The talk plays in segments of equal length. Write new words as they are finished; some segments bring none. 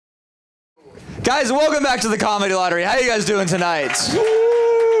Guys, welcome back to the Comedy Lottery. How you guys doing tonight?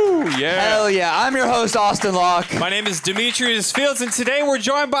 Woo, yeah. Hell yeah. I'm your host, Austin Locke. My name is Demetrius Fields, and today we're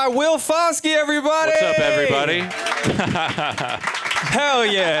joined by Will Foskey, everybody. What's up, everybody? Hell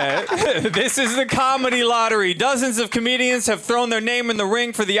yeah. This is the Comedy Lottery. Dozens of comedians have thrown their name in the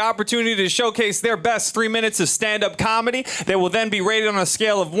ring for the opportunity to showcase their best 3 minutes of stand-up comedy. They will then be rated on a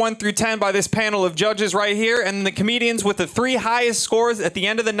scale of 1 through 10 by this panel of judges right here, and the comedians with the 3 highest scores at the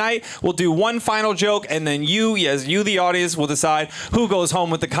end of the night will do one final joke, and then you, the audience, will decide who goes home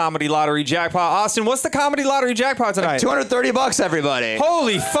with the Comedy Lottery jackpot. Austin, what's the Comedy Lottery jackpot tonight? $230, everybody.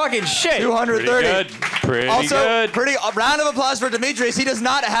 Holy fucking shit. 230. Pretty also, good. round of applause for Demetrius. He does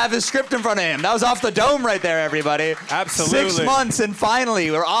not have his script in front of him. That was off the dome right there, everybody. Absolutely. 6 months, and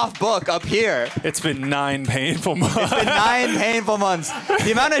finally, we're off book up here. It's been 9 painful months. It's been 9 painful months.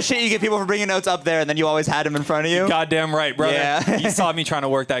 The amount of shit you get people for bringing notes up there, and then you always had them in front of you. Goddamn right, brother. Yeah. You saw me trying to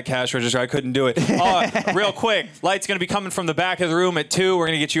work that cash register. I couldn't do it. Real quick, light's going to be coming from the back of the room at 2. We're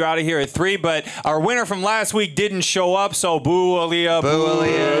going to get you out of here at 3. But our winner from last week didn't show up, so boo, Aaliyah. Boo,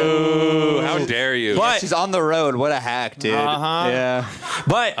 Aaliyah. Ooh, how dare you? But she's on the road. What a hack, dude. Yeah.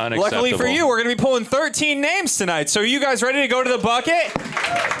 But luckily for you, we're going to be pulling 13 names tonight. So are you guys ready to go to the bucket?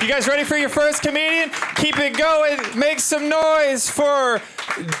 You guys ready for your first comedian? Keep it going. Make some noise for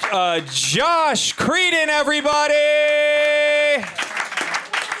Josh Creedon, everybody.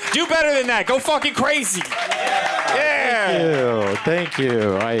 Do better than that. Go fucking crazy. Yeah. Thank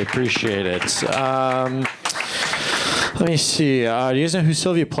you. I appreciate it. Let me see. Do you guys know who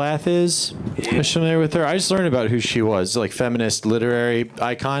Sylvia Plath is? Are you familiar with her? I just learned about who she was. Like feminist literary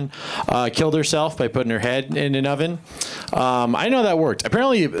icon. Killed herself by putting her head in an oven. I know that worked.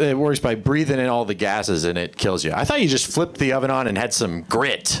 Apparently it works by breathing in all the gases and it kills you. I thought you just flipped the oven on and had some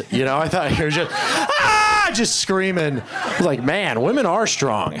grit. You know, I thought you were just screaming. I was like, man, women are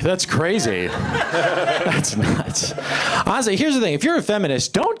strong. That's crazy. That's nuts. Honestly, here's the thing. If you're a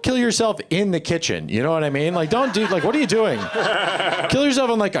feminist, don't kill yourself in the kitchen. You know what I mean? Like, don't do, like, what are you doing? Kill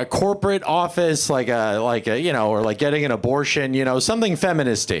yourself in like a corporate office, like a, you know, or like getting an abortion, you know, something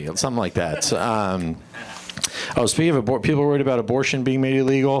feministy, something like that. Oh, speaking of people worried about abortion being made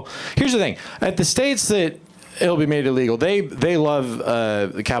illegal, here's the thing. At the states that it'll be made illegal, they love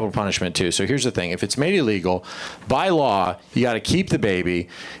the capital punishment too. So here's the thing. If it's made illegal, by law, you got to keep the baby.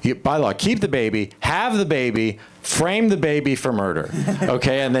 By law, keep the baby, have the baby, frame the baby for murder,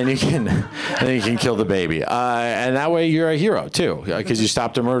 okay, and then you can kill the baby, and that way you're a hero too, because you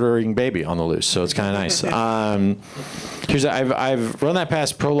stopped a murdering baby on the loose. So it's kind of nice. I've run that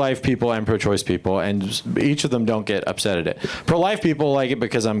past pro-life people and pro-choice people, and each of them don't get upset at it. Pro-life people like it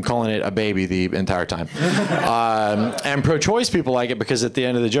because I'm calling it a baby the entire time, and pro-choice people like it because at the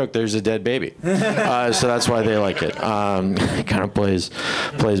end of the joke there's a dead baby, so that's why they like it. It kind of plays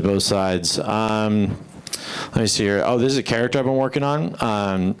both sides. Let me see here. Oh, this is a character I've been working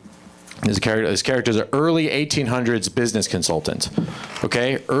on. This character is an early 1800s business consultant.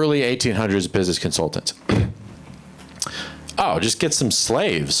 Okay, early 1800s business consultant. Oh, just get some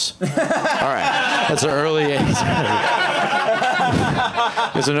slaves. All right, that's an early 1800s.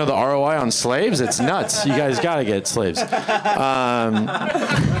 You guys know the ROI on slaves? It's nuts. You guys got to get slaves. I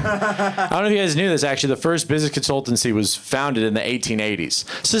don't know if you guys knew this, actually. The first business consultancy was founded in the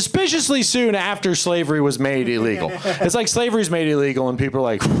 1880s. Suspiciously soon after slavery was made illegal. It's like slavery's made illegal and people are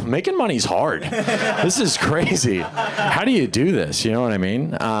like, making money's hard. This is crazy. How do you do this? You know what I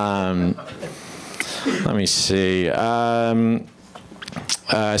mean? Let me see.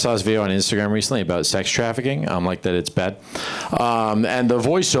 I saw this video on Instagram recently about sex trafficking, like that it's bad. And the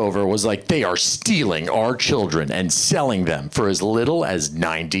voiceover was like, they are stealing our children and selling them for as little as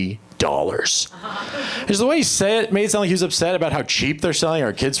 $90. Just the way he said it made it sound like he was upset about how cheap they're selling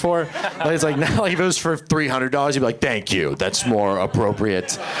our kids for. Like, it's like, now like if it was for $300, he'd be like, thank you, that's more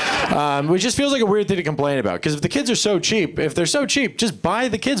appropriate. Which just feels like a weird thing to complain about, because if the kids are so cheap, if they're so cheap, just buy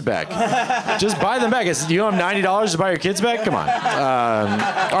the kids back. Just buy them back. You don't have $90 to buy your kids back? Come on.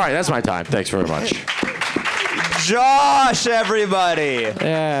 All right, that's my time. Thanks very much. Josh, everybody.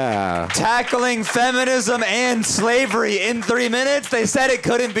 Yeah. Tackling feminism and slavery in 3 minutes. They said it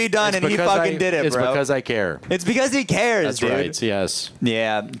couldn't be done, and he fucking did it, bro. It's because I care. It's because he cares, That's dude. right, yes.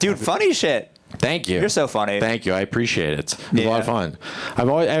 Yeah. Dude, funny shit. Thank you. You're so funny. Thank you. I appreciate it. It's a lot of fun.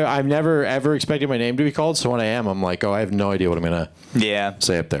 I've never ever expected my name to be called, so when I am, I'm like, oh, I have no idea what I'm gonna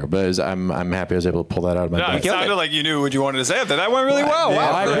say up there. But I'm happy I was able to pull that out of my butt. It sounded like you knew what you wanted to say up there. That went really well.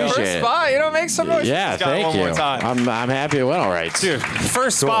 Wow, I appreciate first it. spot, you know, make some noise. Yeah, thank you. I'm happy it went all right. Dude,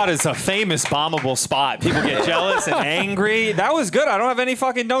 first spot is a famous bombable spot. People get jealous and angry. That was good. I don't have any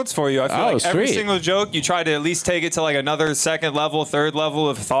fucking notes for you. I feel like every single joke, you tried to at least take it to like another second level, third level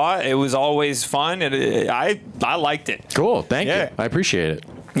of thought. It was always He's fun, and I liked it. Cool. Thank you. I appreciate it.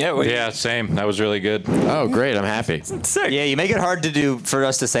 Yeah, same. That was really good. Oh, great. I'm happy. Sick. Yeah, you make it hard for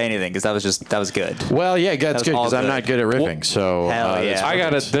us to say anything because that was good. Well, yeah, that's good all because I'm good. not good at riffing. So Hell yeah. I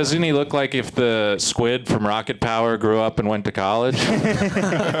got it. Doesn't he look like if the squid from Rocket Power grew up and went to college?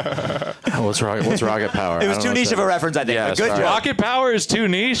 What's Rocket Power? It was too niche of a reference, I think. Yeah, but good sorry. job. Rocket Power is too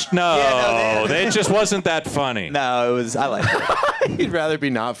niche? No, Yeah, no, it just wasn't that funny. No, it was. I liked it. You'd rather be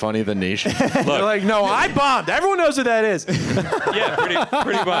not funny than niche. You're like, no, I bombed. Everyone knows what that is. Yeah, pretty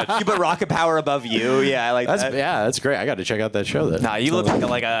much. You put Rocket Power above you. Yeah, I like that. Yeah, that's great. I got to check out that show then. Nah, you look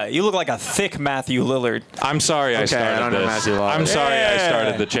like a thick Matthew Lillard. I'm sorry I started I don't know this. Matthew Locke. I'm sorry I Yeah.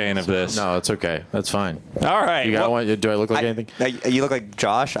 started the chain of this. No, it's okay. That's fine. All right. You got one? Do I look like I- anything? You look like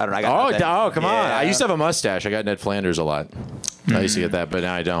Josh. I don't know. I got nothing. Come on. Yeah. I used to have a mustache. I got Ned Flanders a lot. I used to get that, but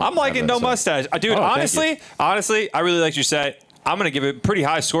now I don't. I'm liking have no that, so. mustache. Dude, Oh, thank honestly, I really liked your set. I'm going to give it a pretty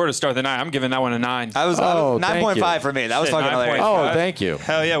high score to start the night. I'm giving that one a 9. I was Oh, thank 9.5 for me. That was Shit, fucking 9.5. hilarious. Oh, thank you.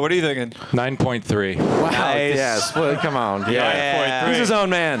 Hell yeah. What are you thinking? 9.3. Wow. Nice. Yeah, split. Come on. Yeah. Yeah. He's his own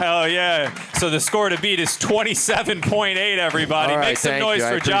man. Hell yeah. So the score to beat is 27.8, everybody. All right, Make some thank noise you.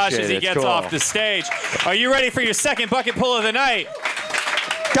 I for Josh appreciate as he it. It's gets cool. off the stage. Are you ready for your second bucket pull of the night?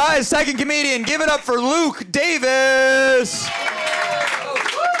 Guys, second comedian, give it up for Luke Davis.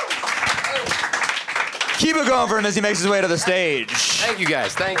 Keep it going for him as he makes his way to the stage. Thank you,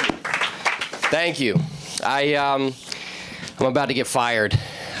 guys. Thank you. Thank you. I'm about to get fired.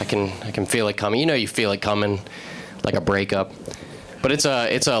 I can feel it coming. You know, you feel it coming, like a breakup. But it's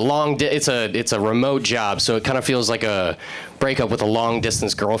a remote job, so it kind of feels like a breakup with a long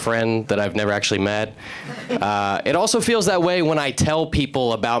distance girlfriend that I've never actually met. It also feels that way when I tell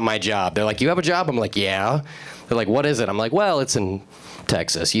people about my job. They're like, "You have a job?" I'm like, "Yeah." They're like, "What is it?" I'm like, "Well, it's in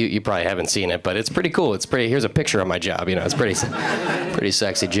Texas. You probably haven't seen it, but it's pretty cool. It's pretty. Here's a picture of my job. You know, it's pretty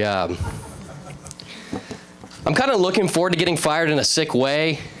sexy job." I'm kind of looking forward to getting fired in a sick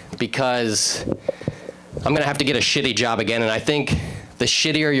way because I'm gonna have to get a shitty job again, and I think the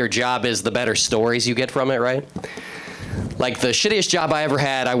shittier your job is, the better stories you get from it, right? Like the shittiest job I ever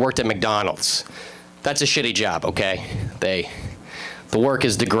had, I worked at McDonald's. That's a shitty job, okay? The work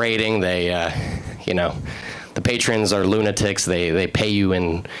is degrading. The patrons are lunatics. They pay you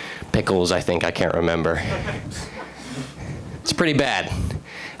in pickles, I think. I can't remember. It's pretty bad.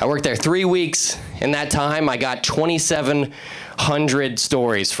 I worked there 3 weeks. In that time, I got 2,700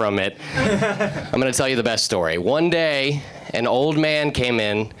 stories from it. I'm going to tell you the best story. One day, an old man came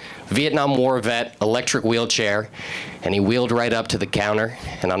in, Vietnam War vet, electric wheelchair, and he wheeled right up to the counter,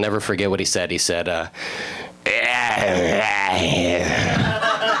 and I'll never forget what he said. He said, and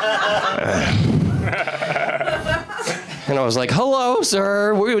I was like, "Hello,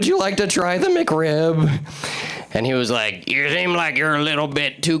 sir. Would you like to try the McRib?" And he was like, "You seem like you're a little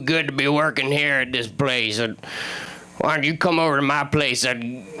bit too good to be working here at this place. Why don't you come over to my place?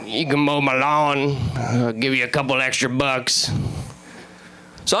 You can mow my lawn. I'll give you a couple extra bucks."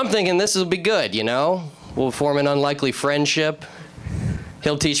 So I'm thinking this will be good, you know? We'll form an unlikely friendship.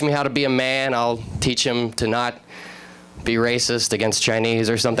 He'll teach me how to be a man. I'll teach him to not be racist against Chinese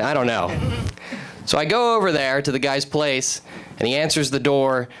or something. I don't know. So I go over there to the guy's place, and he answers the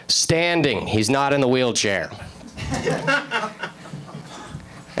door standing. He's not in the wheelchair.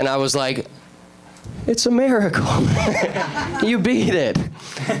 And I was like, "It's a miracle." You beat it.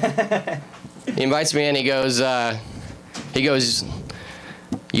 He invites me in. He goes,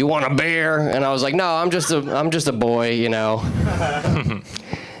 "You want a beer?" And I was like, "No, I'm just a boy, you know."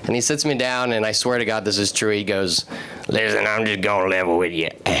 And he sits me down, and I swear to God, this is true. He goes, "Listen, I'm just gonna level with you.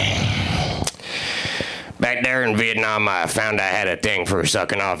 Back there in Vietnam, I found I had a thing for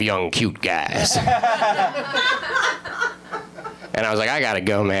sucking off young, cute guys." And I was like, "I gotta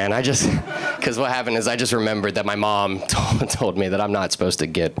go, man." Because what happened is I just remembered that my mom told me that I'm not supposed to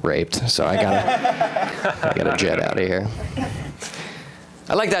get raped. So I gotta jet out of here.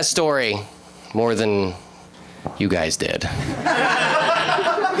 I like that story more than you guys did.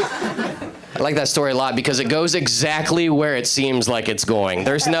 I like that story a lot because it goes exactly where it seems like it's going.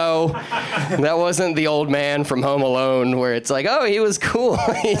 That wasn't the old man from Home Alone where it's like, "Oh, he was cool."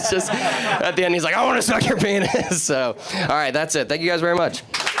 He's just, at the end, he's like, "I want to suck your penis." So, all right, that's it. Thank you guys very much.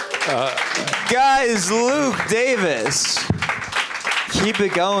 Guys, Luke Davis. Keep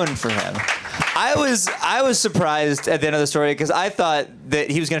it going for him. I was surprised at the end of the story because I thought that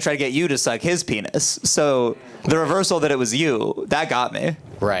he was going to try to get you to suck his penis. So the reversal that it was you, that got me.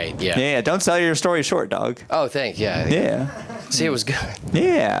 Right, yeah. Yeah, don't sell your story short, dog. Oh, thanks, yeah. Yeah. See, it was good.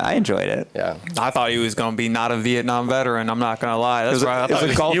 Yeah, I enjoyed it. Yeah. I thought he was going to be not a Vietnam veteran. I'm not going to lie. That's right. it was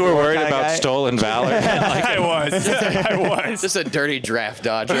a golf You were worried kinda about guy. stolen valor. I was. I was. Just a dirty draft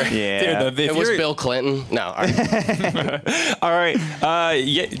dodger. Yeah. Dude, It was Bill Clinton. No. All right. All right.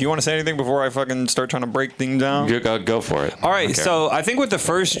 Yeah. Do you want to say anything before I fucking start trying to break things down? Go for it. All right, Okay. so I think with the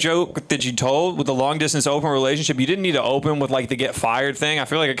first joke that you told with the long distance open relationship, you didn't need to open with like the get fired thing. I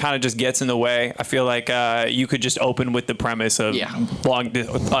feel like it kind of just gets in the way. I feel like you could just open with the premise of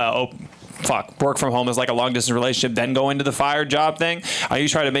work from home is like a long distance relationship, then go into the fire job thing. I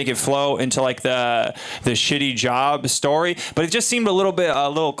used to try to make it flow into like the shitty job story, but it just seemed a little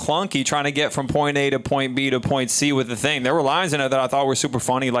clunky trying to get from point A to point B to point C with the thing. There were lines in there that I thought were super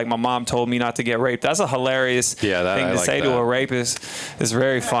funny, like my mom told me not to get raped. That's a hilarious thing to say to a rapist. It's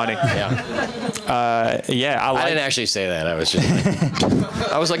very funny. Yeah. I I didn't actually say that. I was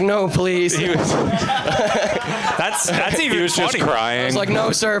just. I was like, no, please. That's even He was funny. just crying. I was like,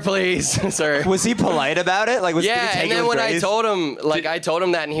 no, sir, please, sir. Was he polite about it? Like, did he Yeah, take and it then with when I grace? told him, I told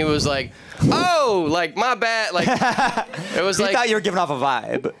him that, and he was like, "Oh, like my bad." Like it was he like, thought you were giving off a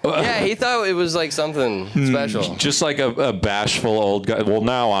vibe. yeah, he thought it was like something special. Just like a bashful old guy. Well,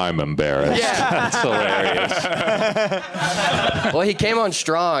 now I'm embarrassed. Yeah. That's hilarious. Well, he came on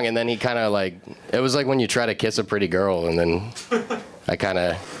strong, and then he kind of like, it was like when you try to kiss a pretty girl, and then I kind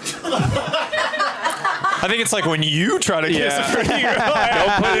of. I think it's like when you try to kiss a pretty girl.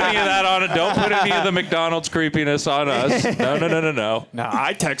 Don't put any of that on it. Don't put any of the McDonald's creepiness on us. No. No,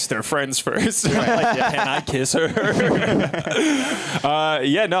 I text their friends first. Like, can I kiss her?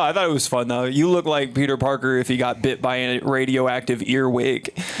 I thought it was fun though. You look like Peter Parker if he got bit by a radioactive earwig.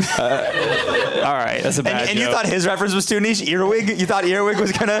 All right, that's a bad And you joke. thought his reference was too niche? Earwig? You thought earwig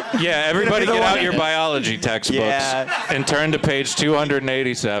was gonna? Yeah, everybody the get one- out your biology textbooks Yeah. and turn to page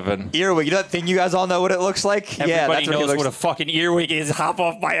 287. Earwig. You don't think you guys all know what it looks like? Everybody yeah, that's knows what what he a fucking earwig is. Hop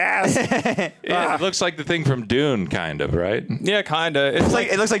off my ass. Yeah, it looks like the thing from Dune, kind of, right? Yeah, kinda. It's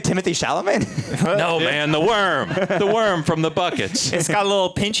It looks like Timothy Chalamet. No, man, the worm from the buckets. It's got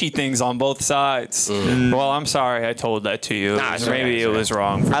little pinchy things on both sides. Well, I'm sorry I told that to you. Nah, it's okay, Maybe it's it okay. was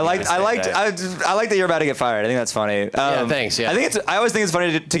wrong. For I me like to say that. that you're about to get fired. I think that's funny. Thanks, yeah. I always think it's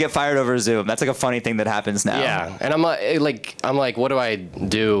funny to get fired over Zoom. That's like a funny thing that happens now. Yeah, and I'm like, what do I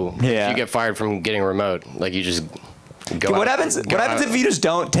do if Yeah. you get fired from getting remote? Like you just go. What out- happens? go What happens out- if you just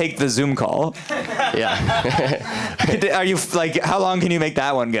don't take the Zoom call? Yeah. Are you like? How long can you make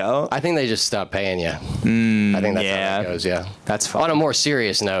that one go? I think they just stop paying you. I think that's yeah. how it goes. Yeah. That's fun. On a more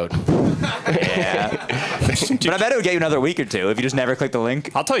serious note. Yeah. But I bet it would get you another week or two if you just never click the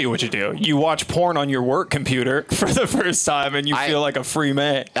link. I'll tell you what you do. You watch porn on your work computer for the first time, and you feel like a free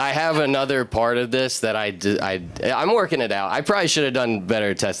man. I have another part of this that I'm working it out. I probably should have done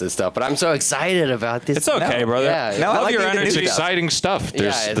better tested stuff, but I'm so excited about this. It's okay, brother. Yeah. No, I Love like your that you did It's energy. stuff. exciting stuff.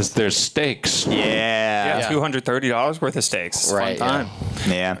 There's stakes. Yeah. Yeah. $230 worth of steaks. It's a Right, fun time.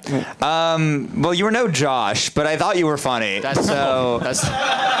 Yeah. Well, you were no Josh, but I thought you were funny. That's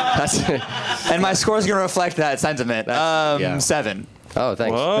And my score's gonna reflect that sentiment. yeah. 7. Oh,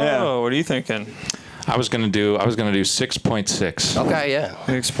 thanks. Whoa, Yeah. what are you thinking? I was gonna do 6.6. Okay, yeah.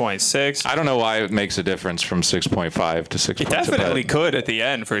 6.6. I don't know why it makes a difference from 6.5 to 6.6. It definitely could at the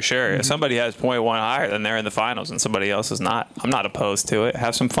end for sure. If somebody has 0.1 higher, then they're in the finals, and somebody else is not. I'm not opposed to it.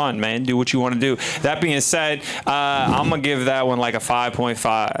 Have some fun, man. Do what you want to do. That being said, I'm gonna give that one like a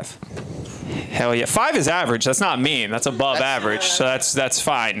 5.5. Hell yeah, 5 is average. That's not mean. That's above average, so that's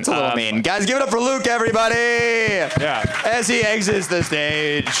fine. It's a little mean. Guys, give it up for Luke, everybody. Yeah. As he exits the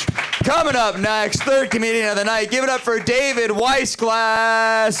stage. Coming up next, third comedian of the night. Give it up for David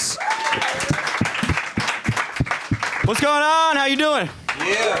Weissglass. What's going on? How you doing?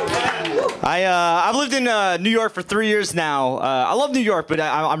 I've lived in New York for 3 years now. I love New York, but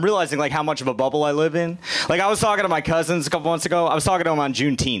I'm realizing like how much of a bubble I live in. Like I was talking to my cousins a couple months ago. I was talking to them on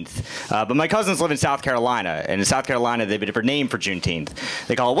Juneteenth, but my cousins live in South Carolina, and in South Carolina they have a different name for Juneteenth.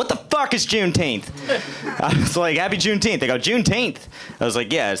 They call it, what the fuck is Juneteenth? I was like, happy Juneteenth. They go, Juneteenth. I was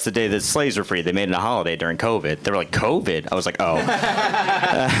like, yeah, it's the day that slaves were free. They made it a holiday during COVID. They were like, COVID? I was like, oh,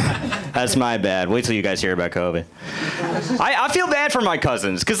 that's my bad. Wait till you guys hear about COVID. I feel bad for my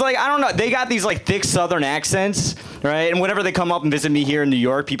cousins because like I don't know, they got these like thick Southern accents, right? And whenever they come up and visit me here in New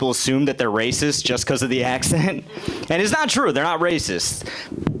York, people assume that they're racist just because of the accent, and it's not true. They're not racist,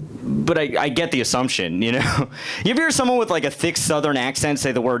 but I get the assumption, you know. You ever hear someone with like a thick Southern accent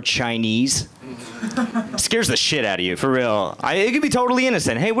say the word Chinese? It scares the shit out of you, for real. It could be totally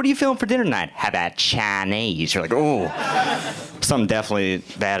innocent. Hey, what are you feeling for dinner tonight? How about Chinese? You're like, oh, something definitely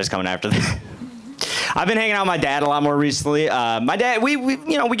bad is coming after that. I've been hanging out with my dad a lot more recently. My dad,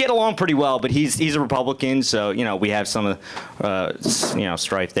 we get along pretty well, but he's a Republican, so we have some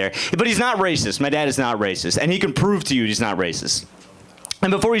strife there. But he's not racist. My dad is not racist, and he can prove to you he's not racist. And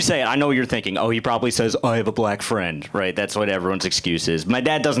before you say it, I know what you're thinking. Oh, he probably says, I have a black friend, right? That's what everyone's excuse is. My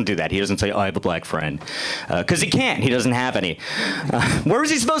dad doesn't do that. He doesn't say, I have a black friend. Because he can't. He doesn't have any. Where was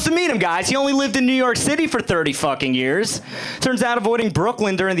he supposed to meet him, guys? He only lived in New York City for 30 fucking years. Turns out avoiding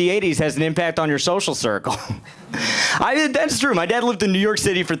Brooklyn during the 80s has an impact on your social circle. That's true. My dad lived in New York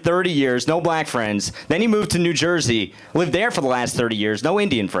City for 30 years, no black friends. Then he moved to New Jersey, lived there for the last 30 years, no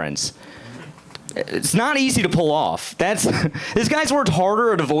Indian friends. It's not easy to pull off. This guy's worked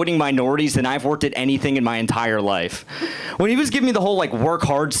harder at avoiding minorities than I've worked at anything in my entire life. When he was giving me the whole work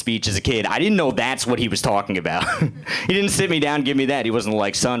hard speech as a kid, I didn't know that's what he was talking about. He didn't sit me down and give me that. He wasn't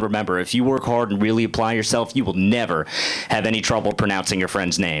like, son, remember, if you work hard and really apply yourself, you will never have any trouble pronouncing your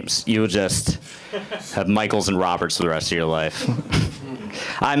friends' names. You'll just have Michaels and Roberts for the rest of your life.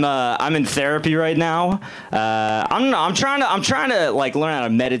 I'm in therapy right now. I'm trying to learn how to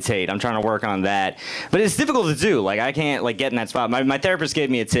meditate. I'm trying to work on that, but it's difficult to do. I can't get in that spot. My therapist gave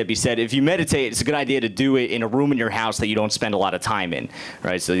me a tip. He said if you meditate, it's a good idea to do it in a room in your house that you don't spend a lot of time in,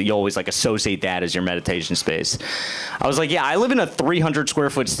 right? So you always associate that as your meditation space. I was like, yeah, I live in a 300 square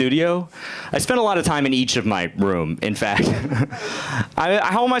foot studio. I spend a lot of time in each of my room. In fact,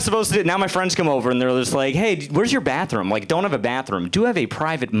 how am I supposed to do it? Now my friends come over and they're just like, hey, where's your bathroom? Don't have a bathroom. Do have a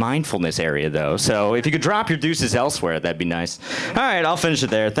private mindfulness area though, so if you could drop your deuces elsewhere, that'd be nice. All right, I'll finish it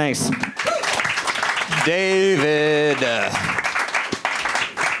there. Thanks. David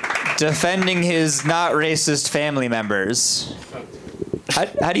defending his not racist family members.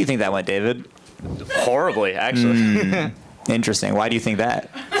 How do you think that went, David? Horribly, actually. Interesting. Why do you think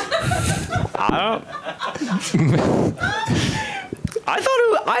that? I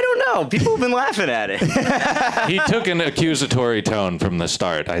don't know. People have been laughing at it. He took an accusatory tone from the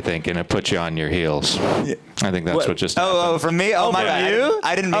start, I think, and it put you on your heels. Yeah. I think that's what just happened. Oh, from me? Oh, my bad. You?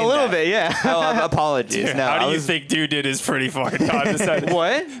 I didn't mean a little that. bit, yeah. Oh, apologies. Dude, No, how do you think dude did is pretty fucking condescending?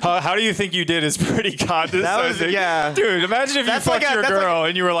 What? How do you think you did is pretty condescending? That was, yeah. Dude, imagine if you fucked your girl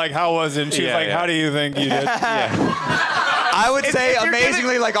and you were like, how was it? And she was like, how do you think you did? I would say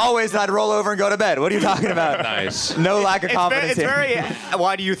amazingly, always, I'd roll over and go to bed. What are you talking about? Nice. No lack of confidence It's here. very.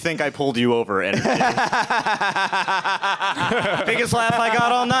 Why do you think I pulled you over? And biggest laugh I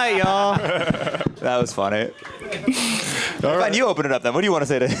got all night, y'all. That was funny. Fine, you open it up then. What do you want to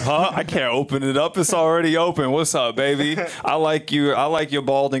say to him? I can't open it up. It's already open. What's up, baby? I like your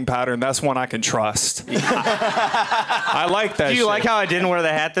balding pattern. That's one I can trust. I like that. Do you like how I didn't wear the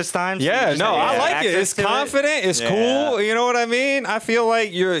hat this time? So yeah, no, I like it. It's confident. It's cool. You know what I mean? I feel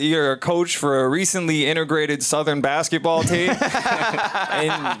like you're a coach for a recently integrated Southern basketball team,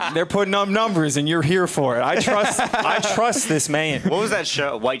 and they're putting up numbers, and you're here for it. I trust this man. What was that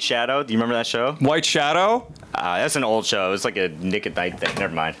show? White Shadow. Do you remember that show? White Shadow? That's an old show. It's like a Nick at Night thing.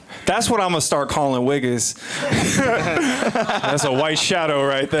 Never mind. That's what I'm gonna start calling Wiggers. That's a white shadow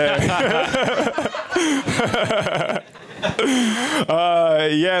right there.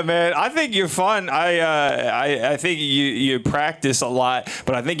 Yeah, man. I think you're fun. I think you practice a lot,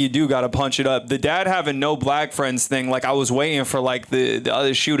 but I think you do got to punch it up. The dad having no black friends thing, I was waiting for the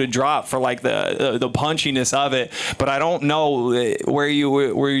other shoe to drop for the punchiness of it, but I don't know where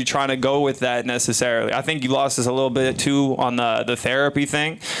you're trying to go with that necessarily. I think you lost us a little bit too on the therapy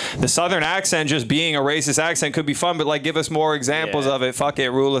thing. The Southern accent just being a racist accent could be fun, but give us more examples of it. Fuck it,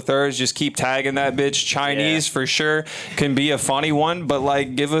 rule of thirds. Just keep tagging that bitch. Chinese for sure can be a funny one, but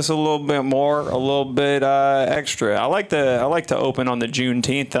give us a little bit more, a little bit extra. I like to open on the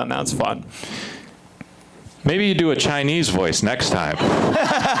Juneteenth, and that's fun. Maybe you do a Chinese voice next time.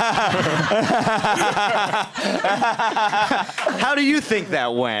 How do you think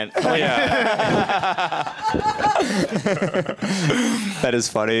that went? That is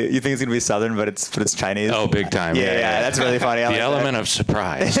funny. You think it's gonna be Southern, but it's Chinese. Oh, big time. Yeah, that's really funny. The element of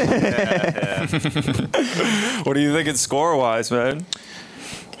surprise. What do you think it's score-wise, man?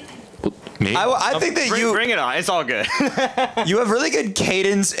 Me? I think that Bring it on. It's all good. you have really good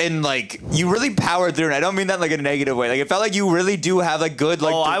cadence and you really powered through. And I don't mean that in a negative way. It felt like you really do have good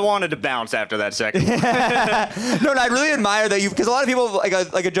I wanted to bounce after that second. No, I really admire that because a lot of people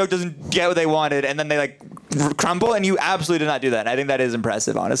a joke doesn't get what they wanted, and then they crumble, and you absolutely did not do that. I think that is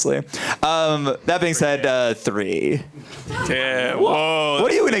impressive, honestly. That being said, 3. Yeah. Whoa.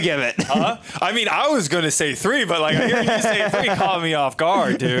 What are you gonna give it? I mean, I was gonna say 3, but like hearing you say 3 caught me off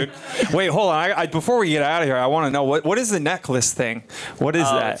guard, dude. Wait, hold on. Before we get out of here, I want to know what is the necklace thing? What is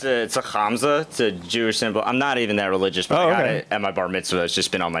that? It's a Hamza. It's a Jewish symbol. I'm not even that religious, but I got it at my bar mitzvah. It's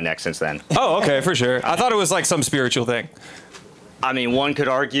just been on my neck since then. Oh, okay, for sure. I thought it was like some spiritual thing. I mean, one could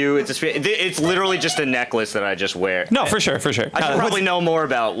argue it's literally just a necklace that I just wear. No, for sure. I should probably know more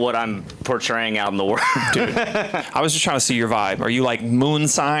about what I'm portraying out in the world. Dude, I was just trying to see your vibe. Are you like moon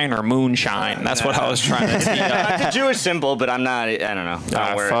sign or moonshine? That's what I was trying to see. It's a Jewish symbol, but I'm not. I don't know. I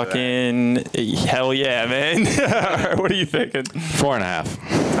don't wear fucking hell yeah, man. What are you thinking?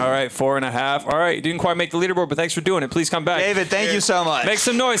 4.5. All right, 4.5. All right, you didn't quite make the leaderboard, but thanks for doing it. Please come back. David, thank you so much. Make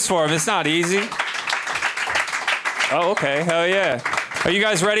some noise for him. It's not easy. Oh, okay. Hell yeah. Are you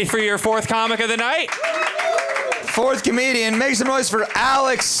guys ready for your 4th comic of the night? 4th comedian. Make some noise for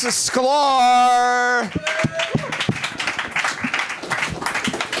Alex Sklar.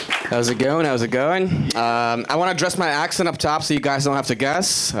 How's it going? I want to address my accent up top so you guys don't have to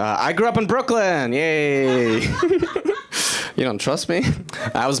guess. I grew up in Brooklyn. Yay. You don't trust me?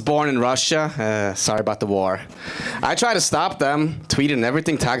 I was born in Russia. Sorry about the war. I tried to stop them, tweeted and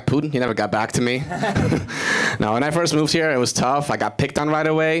everything, tagged Putin. He never got back to me. Now, when I first moved here, it was tough. I got picked on right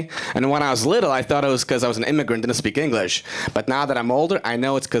away. And when I was little, I thought it was because I was an immigrant, didn't speak English. But now that I'm older, I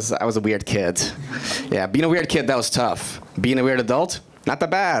know it's because I was a weird kid. Yeah, being a weird kid, that was tough. Being a weird adult, not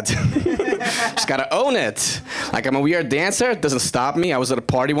that bad. Just gotta own it. Like, I'm a weird dancer, it doesn't stop me. I was at a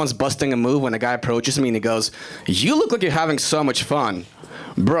party once busting a move when a guy approaches me and he goes, "You look like you're having so much fun."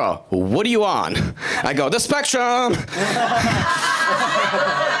 "Bro, what are you on?" I go, "The spectrum."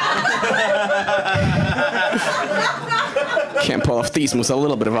 Can't pull off these moves, a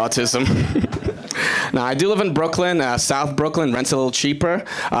little bit of autism. Now, I do live in Brooklyn, South Brooklyn, rent's a little cheaper,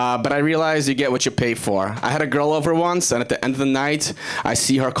 but I realize you get what you pay for. I had a girl over once, and at the end of the night, I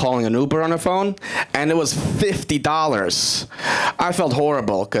see her calling an Uber on her phone, and it was $50. I felt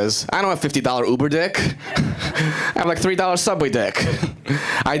horrible, because I don't have $50 Uber dick. I have like $3 Subway dick.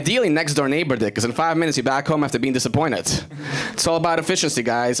 Ideally, next door neighbor dick, because in 5 minutes, you're back home after being disappointed. It's all about efficiency,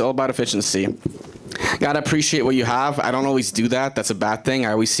 guys, all about efficiency. Gotta appreciate what you have. I don't always do that. That's a bad thing.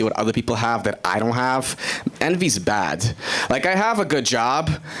 I always see what other people have that I don't have. Envy's bad. Like, I have a good job,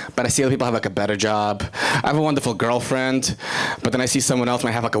 but I see other people have like a better job. I have a wonderful girlfriend, but then I see someone else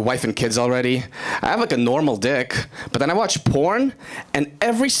might have like a wife and kids already. I have like a normal dick, but then I watch porn, and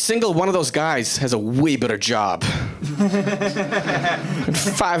every single one of those guys has a way better job. In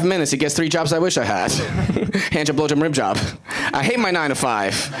 5 minutes, he gets 3 jobs I wish I had. Hand job, blowjob, rib job. I hate my 9 to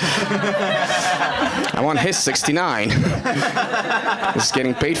 5. I want his 69. He's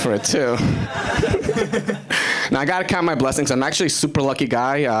getting paid for it too. Now, I gotta count my blessings. I'm actually a super lucky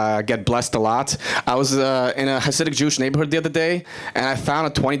guy. I get blessed a lot. I was in a Hasidic Jewish neighborhood the other day, and I found a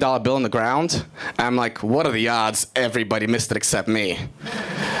 $20 bill in the ground. I'm like, what are the odds everybody missed it except me?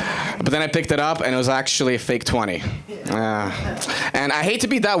 But then I picked it up, and it was actually a fake 20. And I hate to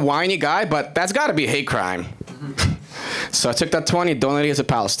be that whiny guy, but that's gotta be a hate crime. So I took that 20, donated it to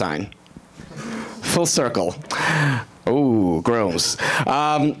Palestine. Full circle. Ooh, gross.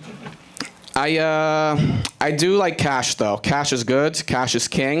 I do like cash, though. Cash is good. Cash is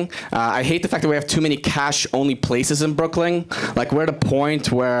king. I hate the fact that we have too many cash-only places in Brooklyn. Like, we're at a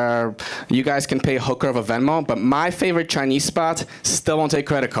point where you guys can pay a hooker of a Venmo, but my favorite Chinese spot still won't take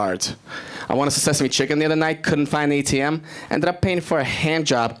credit cards. I wanted some sesame chicken the other night, couldn't find an ATM, ended up paying for a hand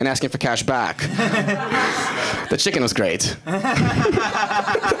job and asking for cash back. The chicken was great.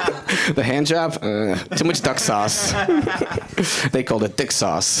 The hand job? Too much duck sauce. They called it dick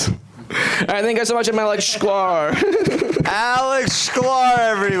sauce. All right, thank you guys so much. I'm Alex Sklar. Alex Sklar,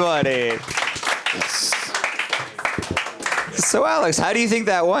 everybody. So, Alex, how do you think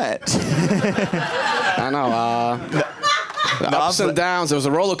that went? I know. The ups and downs. It was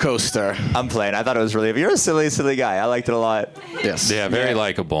a roller coaster. I'm playing. I thought it was really. You're a silly, silly guy. I liked it a lot. Yes. Yeah, very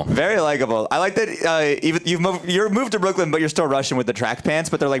likable. Very likable. I like that you're moved to Brooklyn, but you're still Russian with the track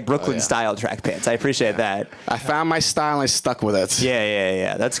pants, but they're like Brooklyn-style track pants. I appreciate that. I found my style and I stuck with it.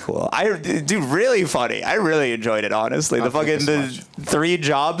 Yeah. That's cool. Dude, really funny. I really enjoyed it, honestly. The 3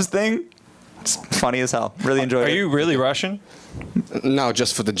 jobs thing. It's funny as hell. Really enjoyed it. Are you really Russian? No,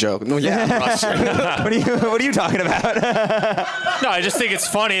 just for the joke. No, yeah, I'm Russian. What are you talking about? No, I just think it's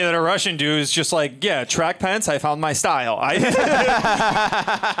funny that a Russian dude is just like, yeah, track pants, I found my style. How'd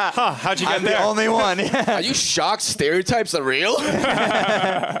you get I'm there? the only one. Are you shocked? Stereotypes are real?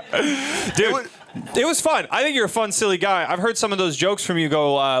 Dude, It was fun. I think you're a fun, silly guy. I've heard some of those jokes from you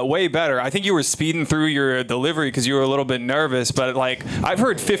go way better. I think you were speeding through your delivery because you were a little bit nervous. But like, I've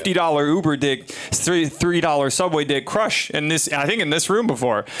heard $50 Uber dick, $3 Subway dick crush in this. I think in this room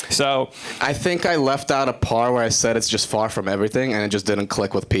before. So I think I left out a part where I said it's just far from everything, and it just didn't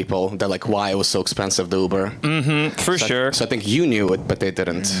click with people. They're like, why it was so expensive, the Uber. For sure. So I think you knew it, but they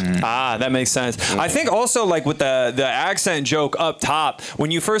didn't. Ah, that makes sense. I think also like with the accent joke up top,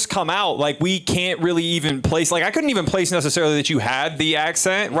 when you first come out, like we can't really even place, like I couldn't even place necessarily that you had the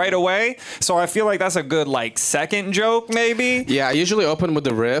accent right away. So I feel like that's a good like second joke maybe. Yeah, I usually open with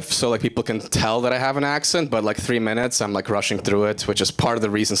the riff so like people can tell that I have an accent, but like 3 minutes I'm like rushing through it, which is part of the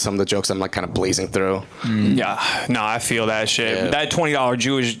reason some of the jokes I'm like kind of blazing through. Yeah, no, I feel that shit. Yeah. That $20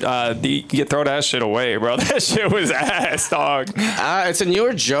 Jewish, you throw that shit away, bro. That shit was ass, dog. It's a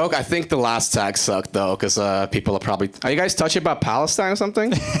newer joke. I think the last tag sucked though, because people are probably. Are you guys touchy about Palestine or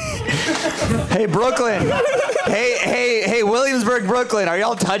something? Hey, Brooklyn. Hey, Williamsburg, Brooklyn. Are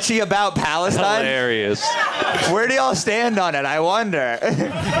y'all touchy about Palestine? Hilarious. Where do y'all stand on it? I wonder.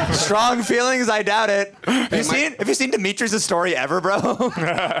 Strong feelings? I doubt it. Have you seen Demetrius' story ever, bro?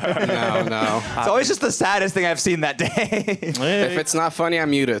 No. It's always just the saddest thing I've seen that day. If it's not funny, I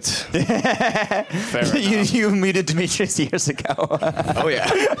mute it. You muted Demetrius years ago. Oh yeah.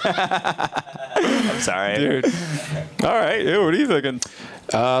 I'm sorry, dude. All right, what are you thinking?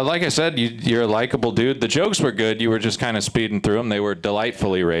 Like I said, you're a likable dude. The jokes were good. You were just kind of speeding through them. They were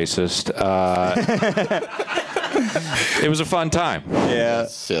delightfully racist. It was a fun time. Yeah.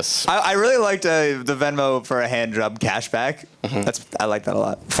 Yes. I really liked the Venmo for a hand job cashback. I like that a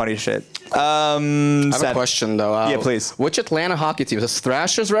lot. Funny shit. I have a question though. Yeah, please. Which Atlanta hockey team? Is this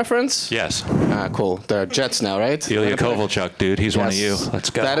Thrashers reference? Yes. Cool. They're Jets now, right? Ilya Kovalchuk, dude. He's one of you. Let's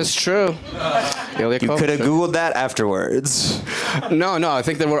go. That is true. You could have Googled that afterwards. No. I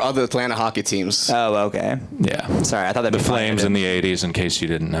think there were other Atlanta hockey teams. Oh, okay. Yeah. Sorry, I thought that the Flames in the 80s, in case you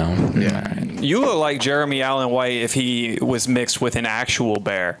didn't know. Yeah. Right. You look like Jeremy Allen White if he was mixed with an actual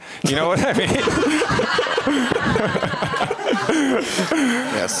bear. You know what I mean?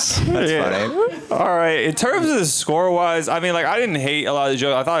 Yes. That's funny. All right. In terms of the score-wise, I mean, like, I didn't hate a lot of the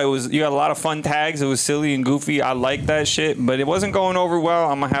jokes. I thought you got a lot of fun tags. It was silly and goofy. I liked that shit, but it wasn't going over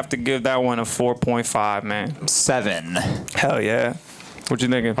well. I'm gonna have to give that one a 4.5, man. 7. Hell yeah. What you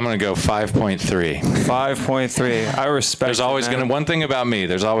thinking? I'm gonna go 5.3. 5.3. I respect. There's always one thing about me.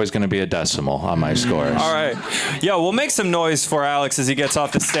 There's always gonna be a decimal on my scores. All right. Yo, we'll make some noise for Alex as he gets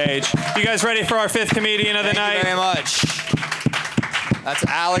off the stage. You guys ready for our 5th comedian of the night? Thank you very much. That's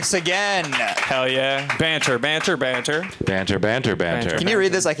Alex again. Hell yeah. Banter. Can you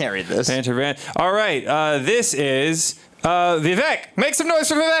read this? I can't read this. Banter. All right. This is Vivek. Make some noise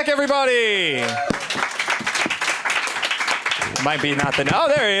for Vivek, everybody. Might be not the... Oh,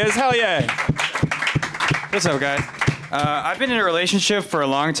 there he is. Hell yeah. What's up, guys? I've been in a relationship for a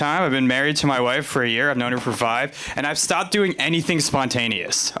long time. I've been married to my wife for a year. I've known her for 5. And I've stopped doing anything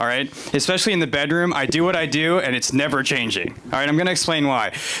spontaneous, all right? Especially in the bedroom. I do what I do, and it's never changing. All right, I'm going to explain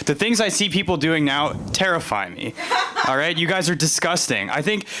why. The things I see people doing now terrify me, all right? You guys are disgusting. I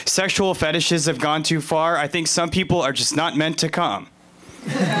think sexual fetishes have gone too far. I think some people are just not meant to come.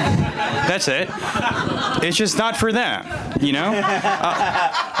 That's it. It's just not for them, you know?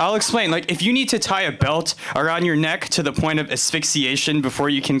 I'll explain. Like, if you need to tie a belt around your neck to the point of asphyxiation before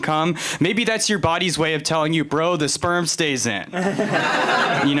you can come, maybe that's your body's way of telling you, bro, the sperm stays in.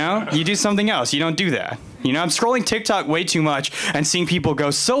 You know? You do something else. You don't do that. You know, I'm scrolling TikTok way too much and seeing people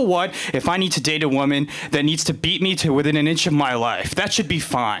go, so what if I need to date a woman that needs to beat me to within an inch of my life? That should be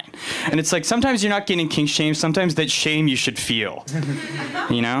fine. And it's like, sometimes you're not getting kink shame. Sometimes that shame you should feel.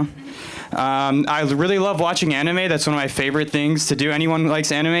 You know? I really love watching anime. That's one of my favorite things to do. Anyone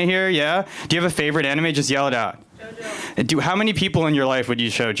likes anime here? Yeah? Do you have a favorite anime? Just yell it out. How many people in your life would you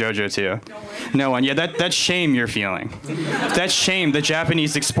show JoJo to? No one. Yeah, that's shame you're feeling. That's shame the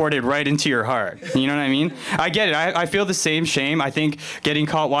Japanese exported right into your heart. You know what I mean? I get it. I feel the same shame. I think getting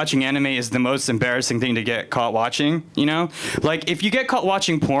caught watching anime is the most embarrassing thing to get caught watching, you know? Like, if you get caught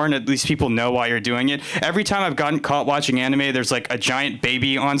watching porn, at least people know why you're doing it. Every time I've gotten caught watching anime, there's like a giant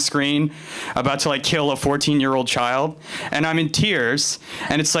baby on screen about to like kill a 14-year-old child, and I'm in tears,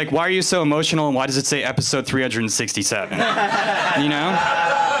 and it's like, why are you so emotional, and why does it say episode 367? You know?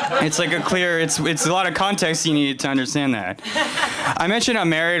 It's like it's a lot of context you need to understand that. I mentioned I'm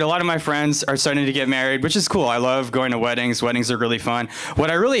married. A lot of my friends are starting to get married, which is cool. I love going to weddings. Weddings are really fun.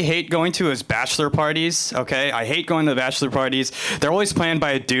 What I really hate going to is bachelor parties, okay? I hate going to bachelor parties. They're always planned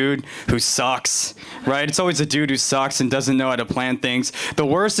by a dude who sucks, right? It's always a dude who sucks and doesn't know how to plan things. The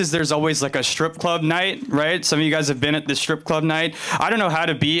worst is there's always like a strip club night, right? Some of you guys have been at the strip club night. I don't know how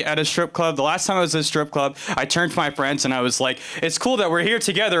to be at a strip club. The last time I was at a strip club, I turned to my friends and I was like, it's cool that we're here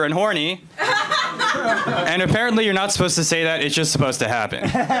together and horny. And apparently you're not supposed to say that. It's just supposed to happen.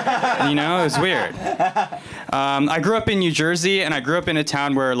 You know, it's weird. I grew up in New Jersey, and I grew up in a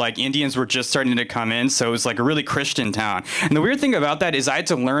town where like Indians were just starting to come in, so it was like a really Christian town. And the weird thing about that is I had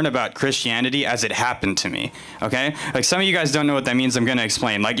to learn about Christianity as it happened to me, okay? Like some of you guys don't know what that means, I'm gonna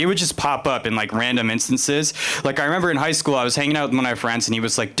explain. Like it would just pop up in like random instances. Like I remember in high school, I was hanging out with one of my friends, and he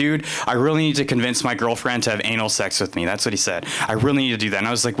was like, dude, I really need to convince my girlfriend to have anal sex with me. That's what he said. I really need to do that. And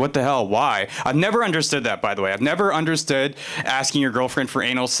I was like, what the hell, why? I've never understood that, by the way. I've never understood asking your girlfriend for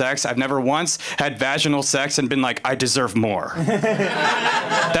anal sex. I've never once had vaginal sex and been like, I deserve more.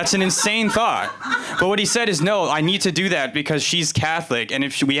 That's an insane thought. But what he said is, no, I need to do that because she's Catholic, and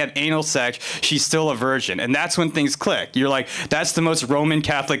if we have anal sex, she's still a virgin. And that's when things click. You're like, that's the most Roman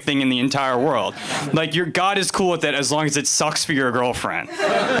Catholic thing in the entire world. Like, your God is cool with it as long as it sucks for your girlfriend,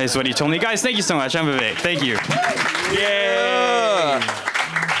 is what he told me. Guys, thank you so much. I'm Vivek. Thank you. Yay!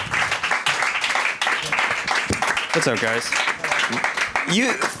 What's up, guys?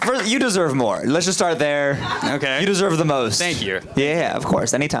 You deserve more. Let's just start there. Okay. You deserve the most. Thank you. Yeah, of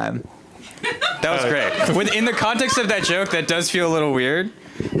course. Anytime. That was great. In the context of that joke, that does feel a little weird,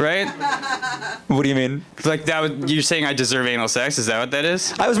 right? What do you mean? Like you're saying I deserve anal sex? Is that what that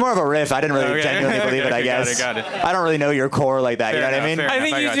is? I was more of a riff. I didn't really genuinely believe it, I guess. Got it. I don't really know your core like that. Fair you know what I mean? enough. I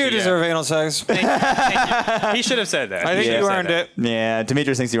think you do deserve anal sex. Thank you. He should have said that. I think you earned it. Yeah,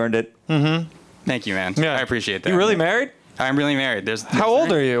 Demetrius thinks you earned it. Thank you, man. Yeah. I appreciate that. You really married? I'm really married. How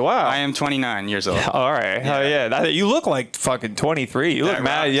old are you? Wow. I am 29 years old. All right. Hell yeah. You look like fucking 23. You look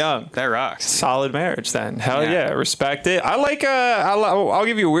mad young. That rocks. Solid marriage then. Hell Yeah. yeah. Respect it. I like I'll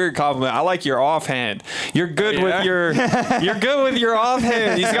give you a weird compliment. I like your offhand. You're good with your you're good with your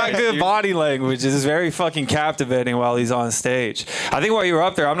offhand. He's got good body language. It's very fucking captivating while he's on stage. I think while you were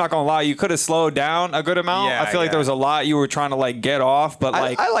up there, I'm not gonna lie, you could have slowed down a good amount. Yeah, I feel like there was a lot you were trying to like get off, but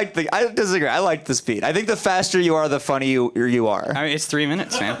like I disagree. I like the speed. I think the faster you are, the funnier you are. I mean, it's 3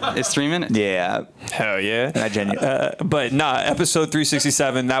 minutes, man. It's 3 minutes. Yeah. hell yeah. I genuinely. But nah, episode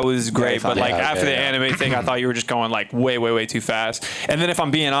 367, that was great. But like after the anime thing, I thought you were just going like way too fast. And then if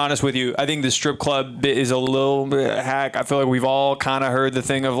I'm being honest with you, I think the strip club bit is a little bit hack. I feel like we've all kind of heard the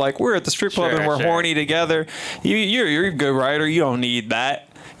thing of like, we're at the strip club and we're horny together. You're a good writer. You don't need that.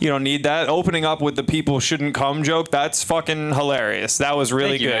 You don't need that. Opening up with the people shouldn't come joke, that's fucking hilarious. That was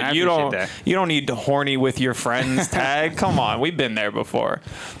really good. Man. You don't need to horny with your friends tag. Come on, we've been there before.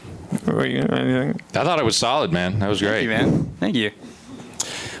 I thought it was solid, man. That was great. Thank you, man. Thank you.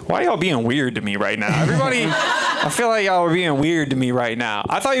 Why are y'all being weird to me right now? Everybody, I feel like y'all are being weird to me right now.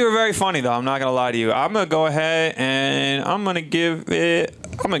 I thought you were very funny though. I'm not gonna lie to you. I'm gonna go ahead and I'm gonna give it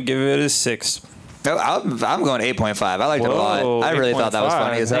a 6. I'm going 8.5. I liked it a lot. I really thought that was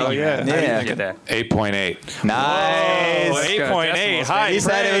funny as hell. Yeah. Yeah. 8.8. Nice. 8.8. Hi. He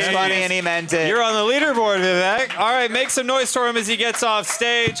said it was funny and he meant it. You're on the leaderboard, Vivek. All right, make some noise for him as he gets off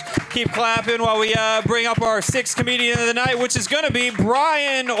stage. Keep clapping while we bring up our 6th comedian of the night, which is going to be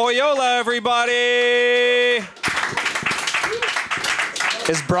Brian Oyola, everybody.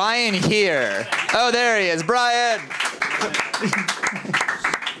 Is Brian here? Oh, there he is. Brian.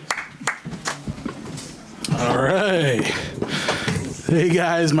 All right. Hey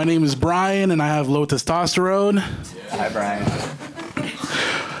guys, my name is Brian and I have low testosterone. Hi, Brian.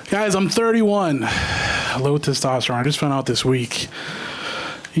 Guys, I'm 31. Low testosterone. I just found out this week.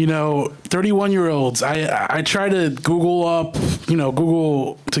 You know, 31-year-olds. I try to Google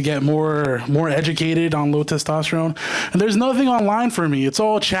to get more educated on low testosterone, and there's nothing online for me. It's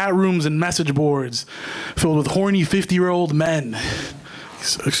all chat rooms and message boards filled with horny 50-year-old men.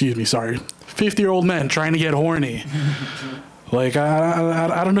 Excuse me, sorry. 50-year-old men trying to get horny. Like,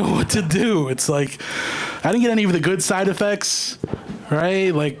 I don't know what to do. It's like, I didn't get any of the good side effects,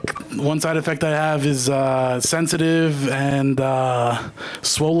 right? Like, one side effect I have is sensitive and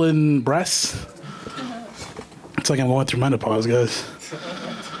swollen breasts. It's like I'm going through menopause, guys.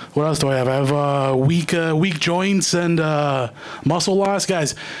 What else do I have? I have weak joints and muscle loss.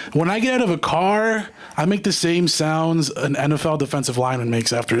 Guys, when I get out of a car, I make the same sounds an NFL defensive lineman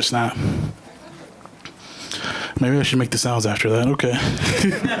makes after a snap. Maybe I should make the sounds after that. Okay.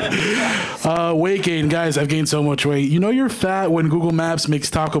 Weight gain. Guys, I've gained so much weight. You know you're fat when Google Maps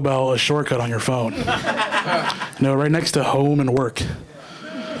makes Taco Bell a shortcut on your phone. Right next to home and work.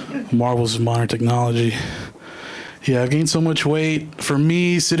 Marvels of modern technology. Yeah, I've gained so much weight. For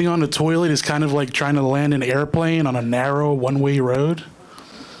me, sitting on the toilet is kind of like trying to land an airplane on a narrow one-way road.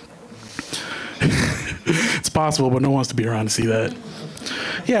 It's possible, but no one wants to be around to see that.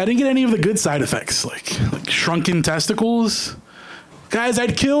 Yeah, I didn't get any of the good side effects, like shrunken testicles. Guys,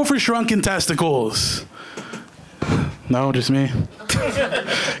 I'd kill for shrunken testicles. No, just me.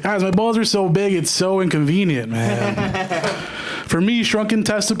 Guys, my balls are so big, it's so inconvenient, man. For me, shrunken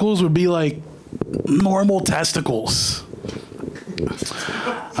testicles would be like normal testicles.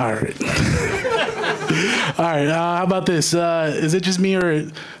 All right. All right, how about this? Is it just me, or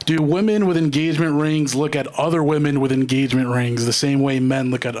do women with engagement rings look at other women with engagement rings the same way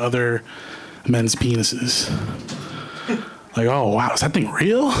men look at other men's penises? Like, oh, wow, is that thing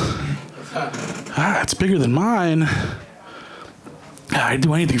real? It's bigger than mine. I'd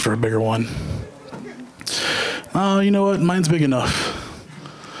do anything for a bigger one. Oh, you know what? Mine's big enough.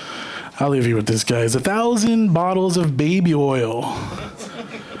 I'll leave you with this, guys. 1,000 bottles of baby oil.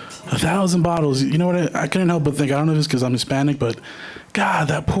 1,000 bottles. You know what? I couldn't help but think, I don't know if it's because I'm Hispanic, but God,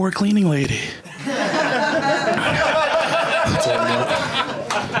 that poor cleaning lady. That's all I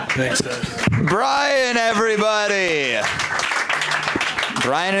got. Thanks, guys. Brian, everybody.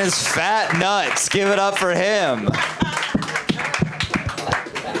 Brian is fat nuts. Give it up for him.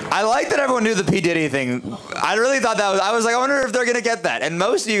 I like that everyone knew the P. Diddy thing. I really thought that was, I was like, I wonder if they're going to get that. And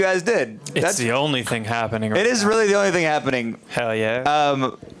most of you guys did. That's the only thing happening. It is really the only thing happening. Hell yeah.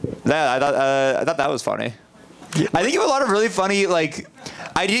 Yeah, I thought that was funny. I think you have a lot of really funny, like,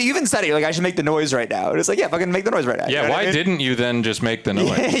 you even said it, like, I should make the noise right now. And it's like, yeah, fucking make the noise right now. Yeah, why didn't you then just make the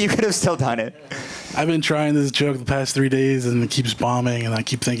noise? Yeah, you could have still done it. I've been trying this joke the past 3 days, and it keeps bombing, and I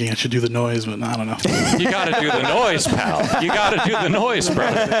keep thinking I should do the noise, but I don't know. You gotta do the noise, pal. You gotta do the noise,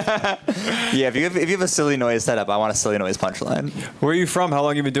 brother. Yeah, if you have a silly noise set up, I want a silly noise punchline. Where are you from? How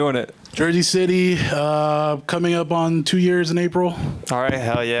long you been doing it? Jersey City, coming up on 2 years in April. All right,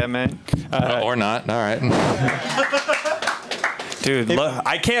 hell yeah, man. Or not, all right. Dude, look,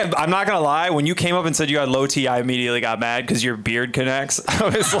 I'm not gonna lie, when you came up and said you had low T, I immediately got mad because your beard connects. I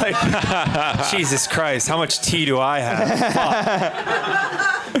was like, Jesus Christ, how much T do I have?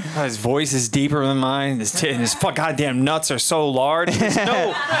 Fuck. His voice is deeper than mine. His goddamn nuts are so large.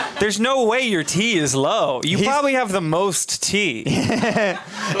 There's no way your T is low. You probably have the most T. It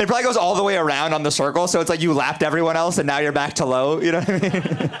probably goes all the way around on the circle, so it's like you lapped everyone else and now you're back to low. You know what I mean?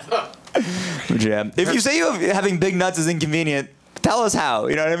 Yeah. If you say having big nuts is inconvenient, tell us how.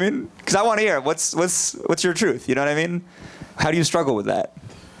 You know what I mean? Because I want to hear it. What's your truth? You know what I mean? How do you struggle with that?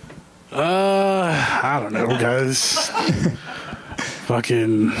 I don't know, guys.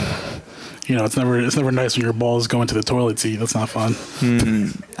 Fucking, it's never nice when your balls go into the toilet seat. That's not fun.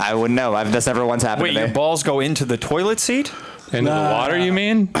 I wouldn't know. That's never once happened to me. Wait, your balls go into the toilet seat? Into the water, you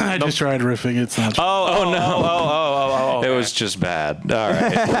mean? I just tried riffing. It's not. Oh, it was just bad. All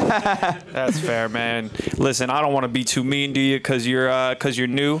right. That's fair, man. Listen, I don't want to be too mean to you because you're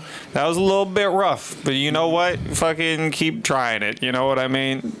new. That was a little bit rough, but you know what? Fucking keep trying it. You know what I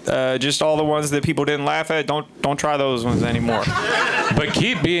mean? Just all the ones that people didn't laugh at. Don't try those ones anymore. But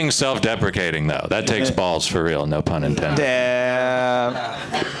keep being self-deprecating, though. That takes balls for real. No pun intended. Damn.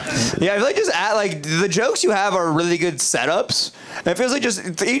 Yeah, I feel like the jokes you have are really good setups. And it feels like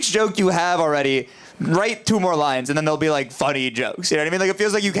just for each joke you have already, write 2 more lines, and then they'll be like funny jokes. You know what I mean? Like it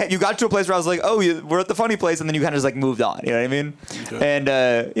feels like you got to a place where I was like, oh, we're at the funny place, and then you kind of just like moved on. You know what I mean? Okay. And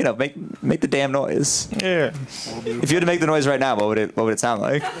make the damn noise. Yeah. If you had to make the noise right now, what would it sound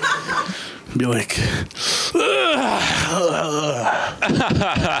like? Be like, that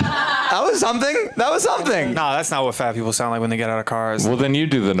was something. No, that's not what fat people sound like when they get out of cars. Well, then you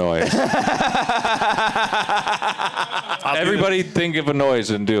do the noise. Everybody think of a noise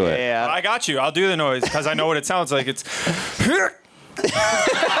and do it. Yeah. I got you. I'll do the noise because I know what it sounds like. It's.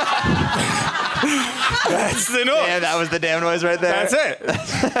 That's the noise. Yeah, that was the damn noise right there. That's it.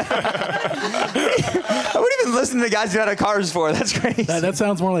 I wouldn't even listen to the guys who had cars for. That's crazy. That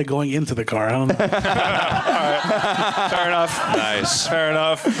sounds more like going into the car. I don't know. All right. Fair enough. Nice. Fair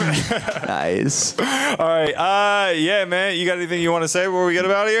enough. Nice. All right. Yeah, man. You got anything you want to say before we get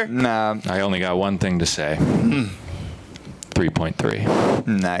out of here? Nah. I only got one thing to say. 3.3.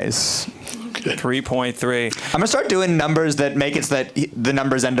 Nice. 3.3. I'm gonna start doing numbers that make it so that the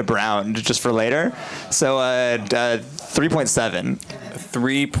numbers end up round just for later. So 3.7.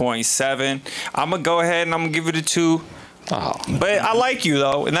 3.7. I'm gonna go ahead and I'm gonna give it a 2. Oh. But I like you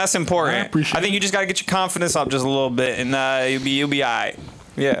though, and that's important. I think you just gotta get your confidence up just a little bit, and you'll be all right.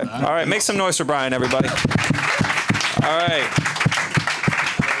 Yeah. All right. Make some noise for Brian, everybody. All right.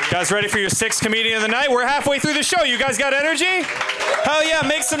 Guys, ready for your 6th comedian of the night? We're halfway through the show. You guys got energy? Hell yeah!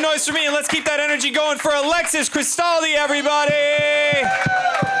 Make some noise for me, and let's keep that energy going for Alexis Cristaldi, everybody.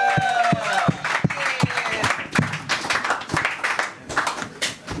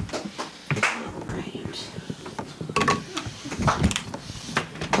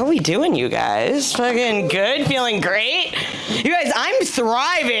 What are we doing, you guys? Fucking good? Feeling great? You guys, I'm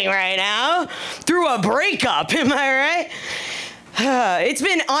thriving right now through a breakup, am I right? It's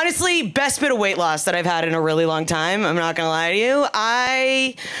been, honestly, best bit of weight loss that I've had in a really long time. I'm not gonna lie to you.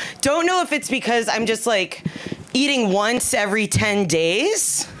 I don't know if it's because I'm just like eating once every 10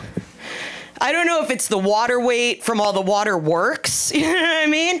 days. I don't know if it's the water weight from all the water works, you know what I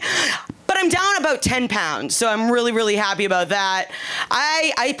mean? But I'm down about 10 pounds, so I'm really, really happy about that.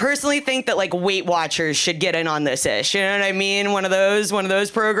 I personally think that like Weight Watchers should get in on this ish. You know what I mean? One of those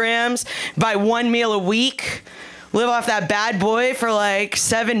programs. Buy 1 meal a week, live off that bad boy for like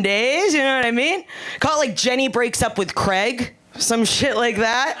 7 days. You know what I mean? Call it like Jenny breaks up with Craig, some shit like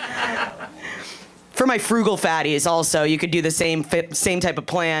that. For my frugal fatties, also, you could do the same type of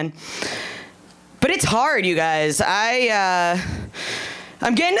plan. But it's hard, you guys.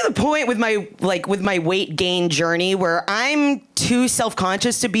 I'm getting to the point with my weight gain journey where I'm too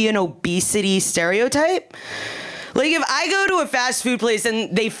self-conscious to be an obesity stereotype. Like if I go to a fast food place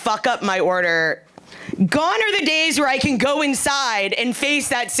and they fuck up my order, gone are the days where I can go inside and face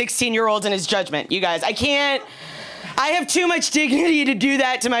that 16-year-old in his judgment. You guys, I can't. I have too much dignity to do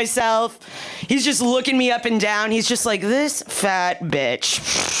that to myself. He's just looking me up and down. He's just like, this fat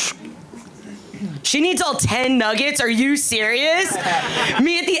bitch. She needs all 10 nuggets. Are you serious?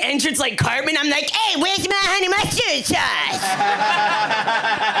 Me at the entrance like Cartman, I'm like, hey, where's my honey mustard sauce?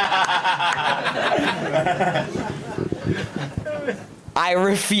 I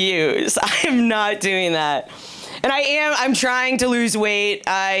refuse. I am not doing that. And I'm trying to lose weight.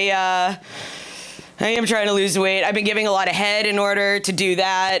 I am trying to lose weight. I've been giving a lot of head in order to do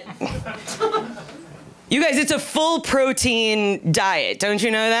that. You guys, it's a full protein diet. Don't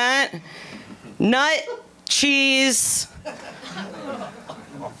you know that? Nut, cheese, a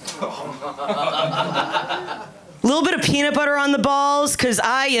little bit of peanut butter on the balls, because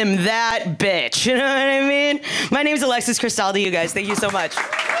I am that bitch. You know what I mean? My name's Alexis Cristaldi, you guys. Thank you so much.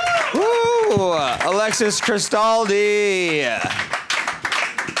 Woo! Alexis Cristaldi.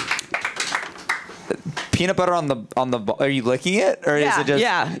 Peanut butter on the. Are you licking it, or is it just?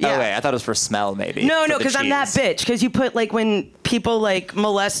 Yeah. Okay, I thought it was for smell, maybe. No, because I'm that bitch. Because you put like when people like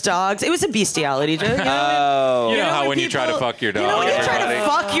molest dogs. It was a bestiality joke. You know You know how when you try to fuck your dog. You know when you try to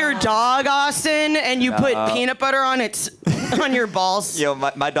fuck your dog, Austin, and you put peanut butter on your balls. Yo,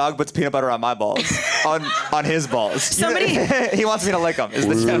 my dog puts peanut butter on my balls, on his balls. Somebody. He wants me to lick them. Is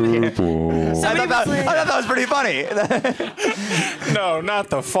the joke here? I thought that was pretty funny. No, not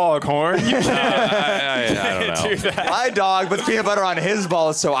the foghorn. You can't. I don't know. Do that. My dog puts peanut butter on his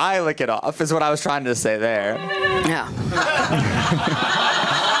balls, so I lick it off, is what I was trying to say there. Yeah.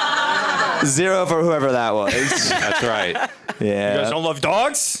 0 for whoever that was. That's right. Yeah. You guys don't love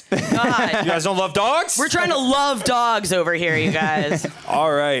dogs? God. You guys don't love dogs? We're trying to love dogs over here, you guys.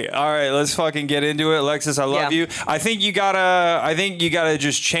 All right. Let's fucking get into it, Alexis. I love you. I think you gotta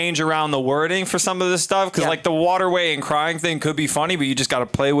just change around the wording for some of this stuff, because like the waterway and crying thing could be funny, but you just gotta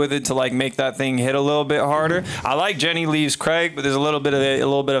play with it to like make that thing hit a little bit harder. I like Jenny leaves Craig, but there's a little bit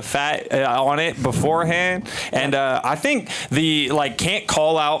of fat on it beforehand, and I think the like can't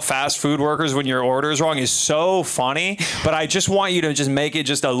call out fast food workers when your order is wrong is so funny, but I just want you to just make it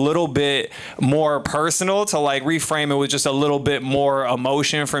just a little bit more personal, to like reframe it with just a little bit more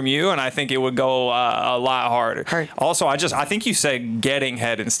emotion from you, and I think it would go a lot harder. Also, I think you said getting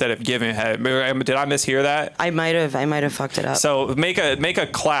head instead of giving head. Did I mishear that? I might have fucked it up. So make a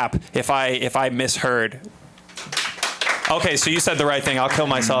clap if I misheard. Okay, so you said the right thing. I'll kill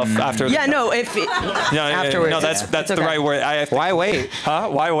myself after. Yeah, no. If afterwards. No, that's the right word. Why wait? Huh?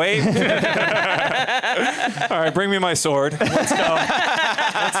 Why wait? All right, bring me my sword. Let's go.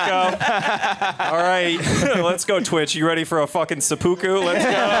 All right, let's go. Twitch, you ready for a fucking seppuku?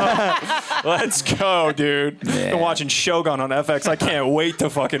 Let's go, dude. Yeah. Been watching Shogun on FX. I can't wait to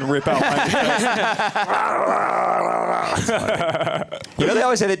fucking rip out my chest. You know they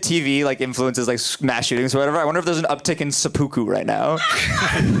always say that TV like influences like mass shootings or whatever. I wonder if there's an uptick in seppuku right now.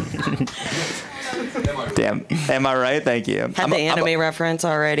 Damn. Am I right? Thank you. Had the anime reference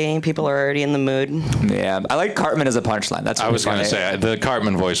already. People are already in the mood. Yeah. I like Cartman as a punchline. That's I was going to say, the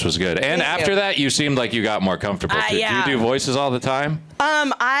Cartman voice was good. And after that, you seemed like you got more comfortable. Yeah. Do you do voices all the time?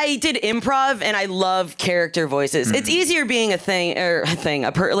 I did improv, and I love character voices. It's easier being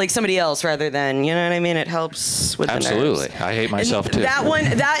like somebody else rather than, you know what I mean? It helps with Absolutely. the nerves. I hate myself too. That one,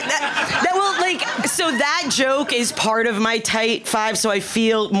 so that joke is part of my tight five, so I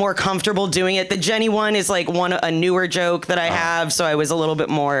feel more comfortable doing it. The Jenny one is like a newer joke that I have, so I was a little bit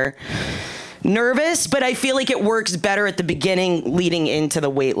more nervous, but I feel like it works better at the beginning leading into the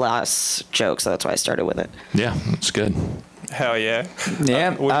weight loss joke, so that's why I started with it. Yeah, that's good. Hell yeah.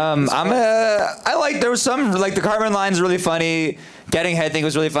 Yeah. I like, there was some, like the Cartman line's really funny. Getting head thing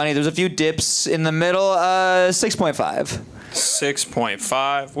was really funny. There's a few dips in the middle. 6.5.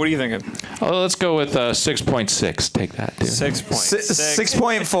 6.5. What are you thinking? Oh, let's go with 6.6. Take that, dude. 6.6.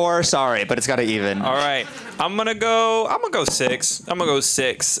 6.4. Sorry, but it's got to even. All right. I'm gonna go 6. I'm gonna go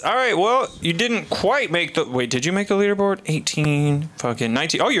 6. All right. Well, you didn't quite make the. Wait, did you make the leaderboard? 18, fucking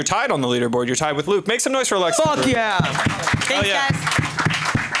 19. Oh, you're tied on the leaderboard. You're tied with Luke. Make some noise for Alexis. Fuck yeah! Thanks, guys.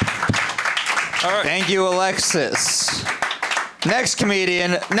 All right. Thank you, Alexis. Next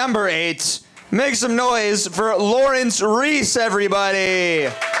comedian, number 8. Make some noise for Lawrence Reese, everybody.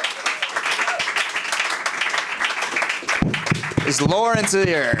 Is Lawrence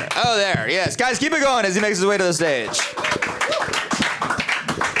here? Oh, there. Yes. Guys, keep it going as he makes his way to the stage.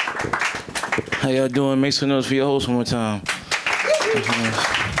 How y'all doing? Make some noise for your host one more time.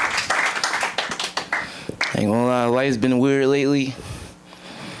 Ain't gonna lie, life's been weird lately.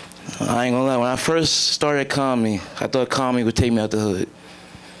 I ain't gonna lie, when I first started comedy, I thought comedy would take me out the hood.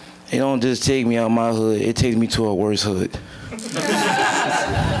 It don't just take me out my hood, it takes me to a worse hood.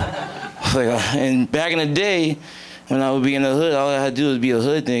 And back in the day, when I would be in the hood, all I had to do was be a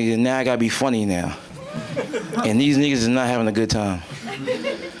hood nigga, and now I gotta be funny now. And these niggas is not having a good time.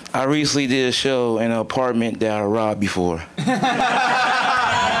 I recently did a show in an apartment that I robbed before.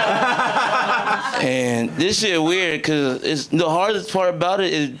 And this shit weird, cause the hardest part about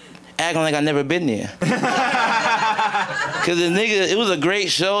it is acting like I never been there. Cause the nigga, it was a great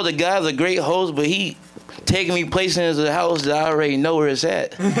show. The guy's a great host, but he taking me places into the house that I already know where it's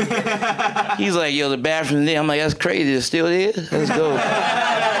at. He's like, yo, the bathroom's there. I'm like, that's crazy. It's still there? Let's go.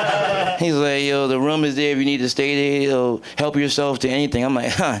 He's like, yo, the room is there if you need to stay there. Yo, help yourself to anything. I'm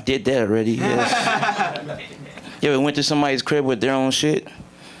like, did that already. Yes. You ever went to somebody's crib with their own shit?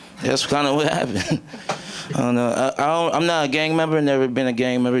 That's kind of what happened. I don't know. I'm not a gang member. Never been a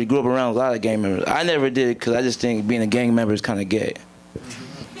gang member. Grew up around a lot of gang members. I never did it because I just think being a gang member is kind of gay.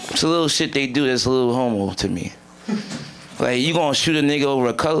 It's a little shit they do that's a little homo to me. Like, you gonna shoot a nigga over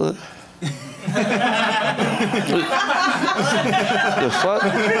a color? The fuck?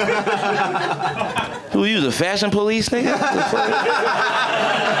 Who you, the fashion police, nigga? The fuck?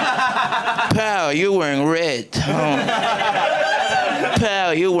 Pal, you're wearing red.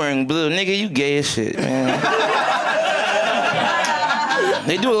 Pal, you're wearing blue. Nigga, you gay as shit, man.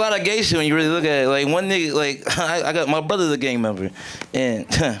 They do a lot of gay shit when you really look at it. Like, one nigga, like, I got, my brother's a gang member. And,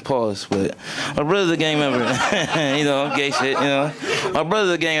 pause, but my brother's a gang member. You know, gay shit, you know. My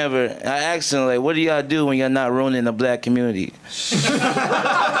brother's a gang member. I asked him, like, what do y'all do when y'all not ruining the black community?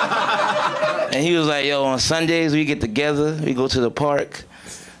 And he was like, yo, on Sundays we get together, we go to the park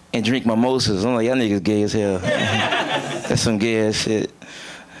and drink mimosas. I'm like, y'all niggas gay as hell. That's some gay ass shit.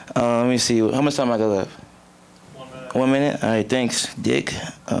 Let me see, how much time I got left? 1 minute? All right, thanks, dick.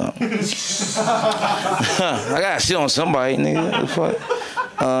 I gotta shit on somebody, nigga. What the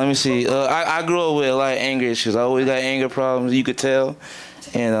fuck? Let me see. I grew up with a lot of anger issues. I always got anger problems, you could tell.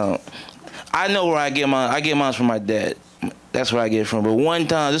 And I know where I get mine from my dad. That's where I get it from. But one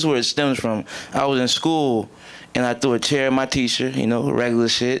time, this is where it stems from. I was in school, and I threw a chair at my teacher, you know, regular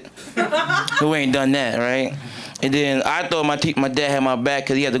shit. Who ain't done that, right? And then I thought my dad had my back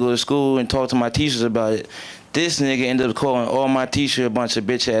because he had to go to school and talk to my teachers about it. This nigga ended up calling all my teachers a bunch of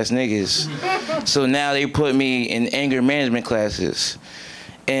bitch-ass niggas. So now they put me in anger management classes.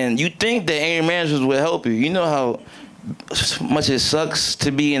 And you think that anger management would help you. You know how much it sucks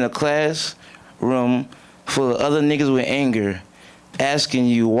to be in a classroom full of other niggas with anger asking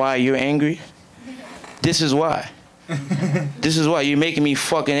you why you're angry? This is why. This is why you're making me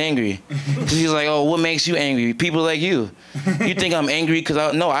fucking angry. He's like, oh, what makes you angry? People like you. You think I'm angry because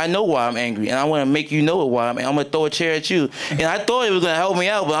I know why I'm angry, and I want to make you know why I'm gonna throw a chair at you. And I thought it was gonna help me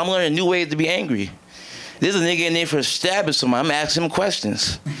out, but I'm learning new ways to be angry. There's a nigga in there for stabbing somebody. I'm asking him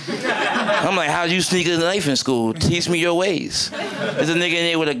questions. I'm like, how'd you sneak a knife in school? Teach me your ways. There's a nigga in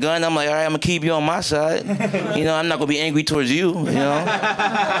there with a gun. I'm like, all right, I'm gonna keep you on my side. You know, I'm not gonna be angry towards you, you know?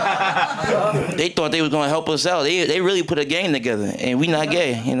 They thought they was gonna help us out. They really put a gang together, and we not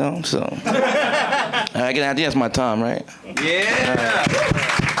gay, you know? So, I think that's my time, right? Yeah.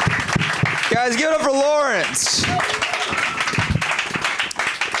 Guys, give it up for Lawrence.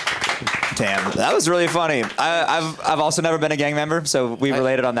 Damn, that was really funny. I've also never been a gang member, so we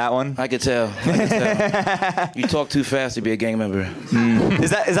related on that one. I could tell. You talk too fast to be a gang member. Is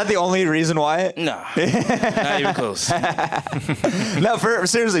that the only reason why? Nah, not even close. No,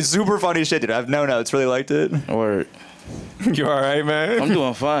 seriously, super funny shit, dude. I have no notes. Really liked it. Word. You all right, man? I'm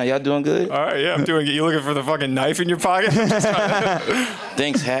doing fine. Y'all doing good? All right, yeah, I'm doing good. You looking for the fucking knife in your pocket?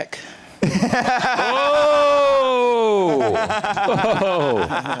 Thanks, hack. Oh! All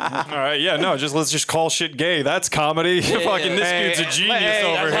right, yeah, no, let's just call shit gay. That's comedy. Fucking this dude's a genius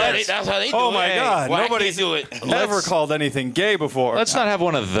over here. That's how they do it. Oh my God, nobody's do it. ever called anything gay before. Let's not have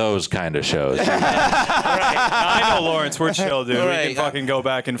one of those kind of shows. Right. I know, Lawrence, we're chill, dude. Right. We can fucking go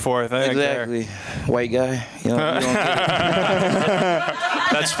back and forth. I don't Exactly. White guy. You know, you don't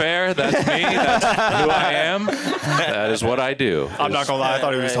That's fair. That's me. That's who I am. That is what I do. I'm not gonna lie. I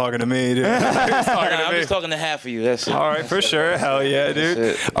thought he was talking to me, dude. He was talking to I'm me. just talking to half of you. That's it. All right, for sure. Hell yeah,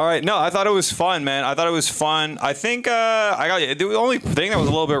 dude. All right, no, I thought it was fun, man. I thought it was fun. I think the only thing that was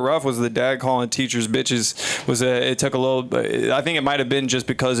a little bit rough was the dad calling teachers bitches. It took a little. I think it might have been just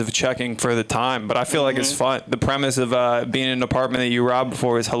because of checking for the time, but I feel like it's fun. The premise of being in an apartment that you robbed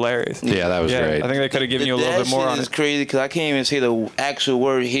before is hilarious. Yeah, that was great. I think they could have given you a little bit more on it. It's crazy because I can't even say the actual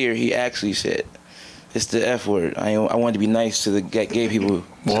word here. He actually said. It's the F word. I wanted to be nice to the gay people.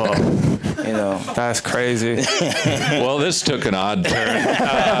 Whoa. You know. That's crazy. Well, this took an odd turn.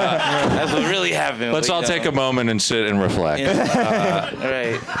 That's what really happened. Let's all take a moment and sit and reflect.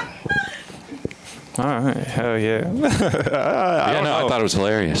 Right. All right. Hell yeah. I thought it was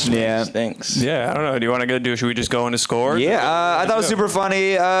hilarious. Yeah. Thanks. Yeah, I don't know. Do you want to should we just go into scores? Yeah, I thought it was super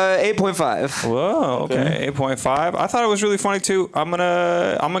funny. 8.5. Whoa, okay. 8.5. I thought it was really funny too. I'm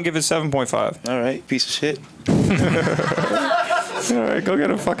gonna give it 7.5. All right, piece of shit. All right, go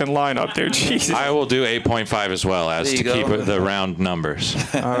get a fucking line up there, Jesus. I will do 8.5 as well, as to keep the round numbers.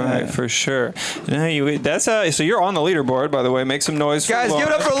 All right, for sure. So you're on the leaderboard, by the way. Make some noise, guys. Give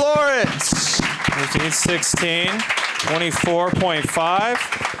it up for Lawrence. 15, 16,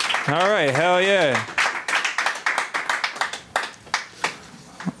 24.5. All right, hell yeah.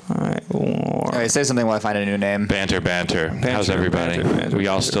 All right, say something while I find a new name. Banter. How's everybody? We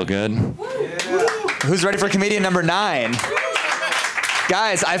all still good? Who's ready for comedian number 9?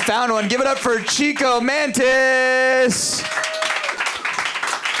 Guys, I found one. Give it up for Chico Mantis.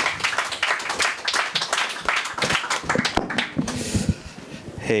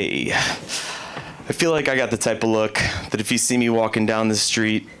 Hey, I feel like I got the type of look that if you see me walking down the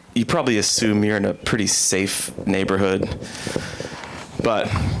street, you probably assume you're in a pretty safe neighborhood. But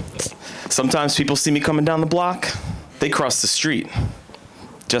sometimes people see me coming down the block, they cross the street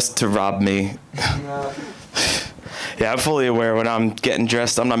just to rob me. Yeah, I'm fully aware when I'm getting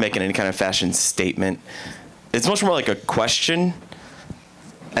dressed, I'm not making any kind of fashion statement. It's much more like a question,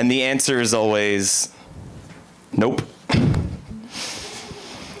 and the answer is always, nope.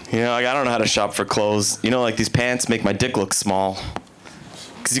 You know, like, I don't know how to shop for clothes. You know, like these pants make my dick look small,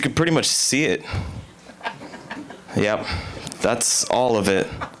 because you can pretty much see it. Yep, that's all of it.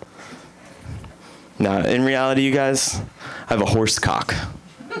 Now, in reality, you guys, I have a horse cock.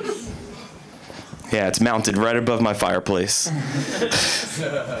 Yeah, it's mounted right above my fireplace.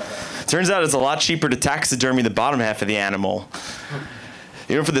 Turns out it's a lot cheaper to taxidermy the bottom half of the animal.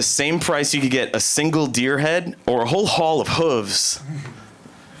 You know, for the same price, you could get a single deer head or a whole haul of hooves.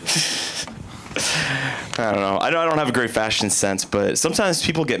 I don't know. I don't have a great fashion sense, but sometimes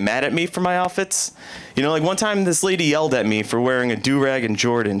people get mad at me for my outfits. You know, like one time this lady yelled at me for wearing a do-rag and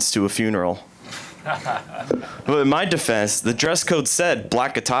Jordans to a funeral. But in my defense, the dress code said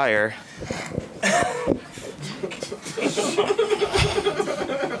black attire. I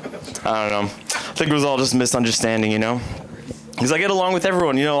don't know. I think it was all just a misunderstanding, you know? Because I get along with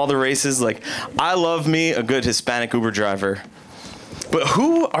everyone, you know, all the races. Like, I love me a good Hispanic Uber driver. But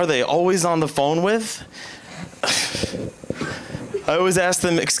who are they always on the phone with? I always ask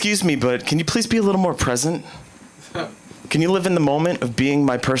them, excuse me, but can you please be a little more present? Can you live in the moment of being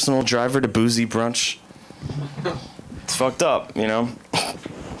my personal driver to boozy brunch? It's fucked up, you know?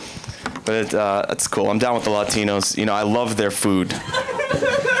 But that's cool. I'm down with the Latinos. You know, I love their food.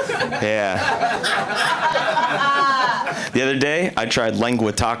 Yeah. The other day, I tried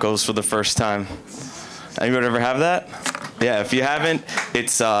lengua tacos for the first time. Anyone ever have that? Yeah, if you haven't,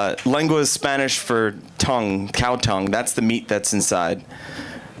 It's lengua is Spanish for tongue, cow tongue. That's the meat that's inside.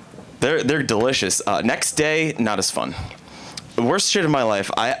 They're delicious. Next day, not as fun. The worst shit of my life.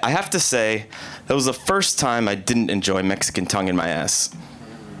 I have to say, that was the first time I didn't enjoy Mexican tongue in my ass.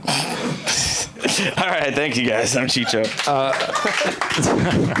 All right, thank you guys. I'm Chicho.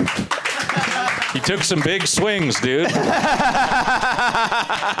 You took some big swings, dude.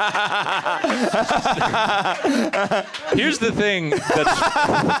 Here's the thing.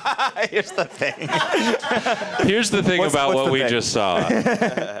 Here's the thing. Here's the thing about what we just saw.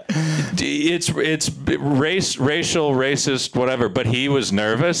 It's racial, racist, whatever. But he was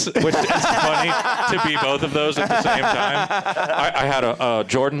nervous, which is funny to be both of those at the same time. I had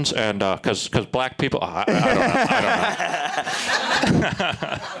Jordans, and because black people. I don't know.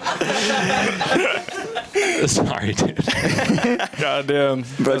 Sorry, dude. Goddamn.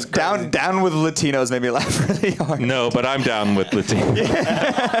 But down with Latinos made me laugh really hard. No, but I'm down with Latinos.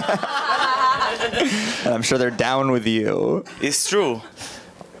 And I'm sure they're down with you. It's true.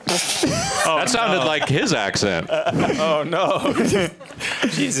 That sounded like his accent. Oh no.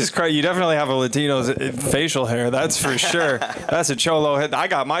 Jesus Christ, you definitely have a Latino's facial hair, that's for sure. That's a cholo head. I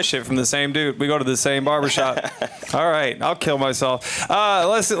got my shit from the same dude. We go to the same barbershop. All right, I'll kill myself.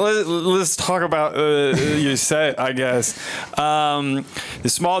 Let's talk about your set, I guess. The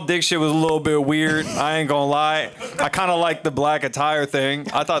small dick shit was a little bit weird. I ain't gonna lie. I kind of like the black attire thing.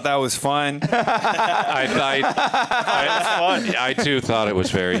 I thought that was fun. I too thought it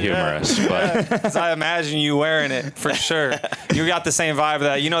was very humorous, but I imagine you wearing it for sure. You got the same vibe of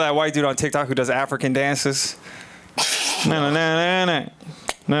that. You know that white dude on TikTok who does African dances? All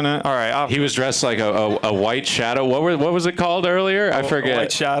right. He was dressed like a white shadow. What was it called earlier? I forget.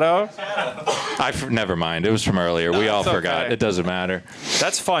 White shadow? Never mind. It was from earlier. We all forgot. Okay. It doesn't matter.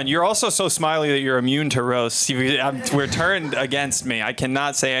 That's fun. You're also so smiley that you're immune to roasts. We're turned against me. I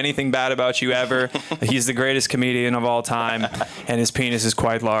cannot say anything bad about you ever. He's the greatest comedian of all time, and his penis is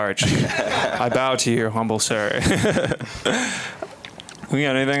quite large. I bow to you, humble sir. We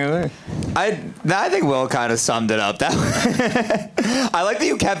got anything to say? I think Will kind of summed it up. I like that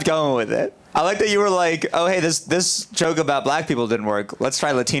you kept going with it. I like that you were like, oh, hey, this joke about black people didn't work. Let's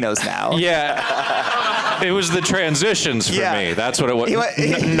try Latinos now. Yeah. It was the transitions for me. That's what it was.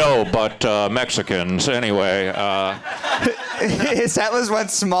 No, but Mexicans, anyway. His set list went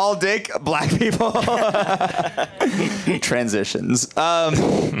small dick, black people. Transitions. How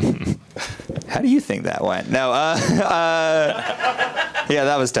do you think that went? No, yeah,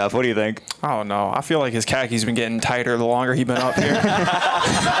 that was tough. What do you think? Oh, no. I feel like his khakis been getting tighter the longer he's been up here.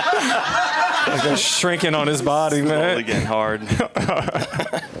 Like they're shrinking on his body, man. Slowly getting hard.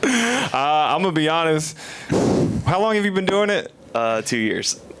 I'm going to be honest. How long have you been doing it? 2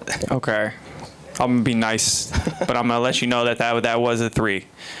 years. Okay. I'm going to be nice, but I'm going to let you know that was a 3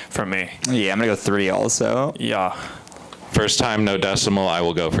 from me. Yeah, I'm going to go 3 also. Yeah. First time, no decimal, I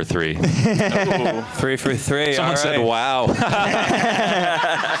will go for 3. Ooh, 3 for 3. Someone said, wow.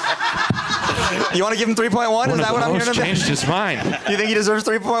 You want to give him 3.1? Is that what I'm hearing? Changed his mind. You think he deserves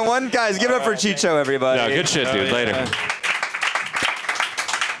 3.1? Guys, give it up for Chicho, everybody. No, good shit, dude. Later.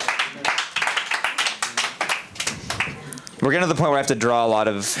 We're getting to the point where I have to draw a lot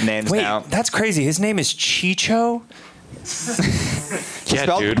of names now. That's crazy. His name is Chicho?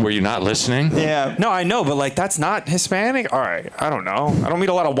 Yeah, dude, were you not listening? Yeah. No, I know, but like that's not Hispanic. All right, I don't know. I don't meet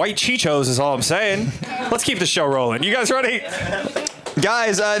a lot of white Chichos is all I'm saying. Let's keep the show rolling. You guys ready?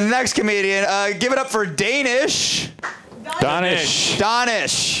 Guys, next comedian, give it up for Danish. Danish.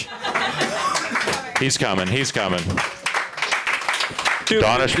 Danish. He's coming. Danish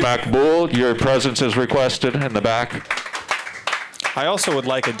Macbull, your presence is requested in the back. I also would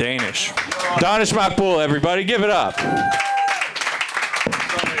like a Danish. Danish Macbull, everybody, give it up.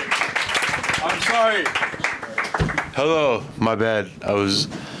 I'm sorry. Hello, my bad.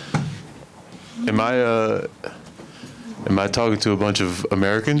 Am I talking to a bunch of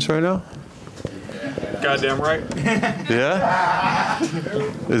Americans right now? Goddamn right. Yeah?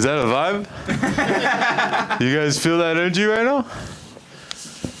 Is that a vibe? You guys feel that energy right now?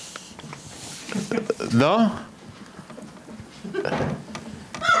 No?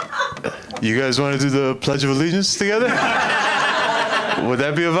 You guys want to do the Pledge of Allegiance together? Would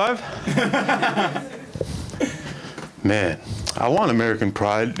that be a vibe? Man, I want American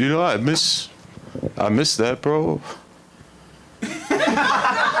pride. You know, I miss that, bro.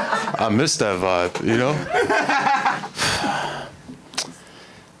 I miss that vibe, you know?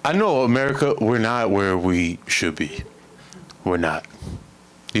 I know America, we're not where we should be. We're not.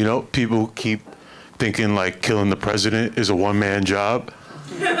 You know, people keep thinking like killing the president is a one-man job.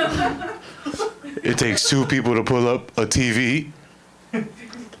 It takes 2 people to pull up a TV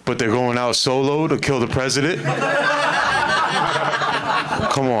but they're going out solo to kill the president.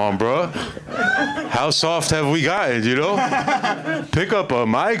 Come on, bro. How soft have we gotten, you know? Pick up a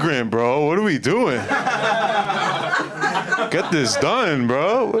migrant, bro. What are we doing? Get this done,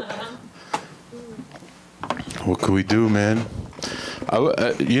 bro. What can we do, man?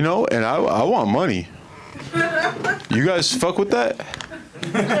 You know, and I want money. You guys fuck with that?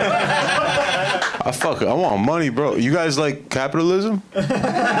 I want money, bro. You guys like capitalism?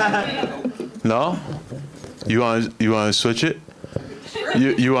 No? You want to switch it?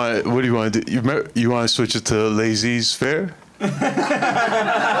 You want? What do you want to do? You want to switch it to Lazy's Fair?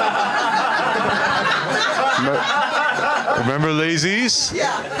 Remember Lazy's?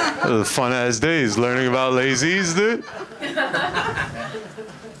 Yeah. Those fun ass days learning about Lazy's, dude.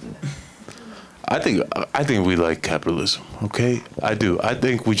 I think we like capitalism. Okay, I do. I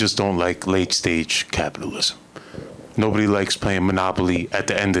think we just don't like late stage capitalism. Nobody likes playing Monopoly at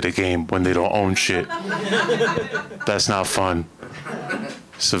the end of the game when they don't own shit. That's not fun.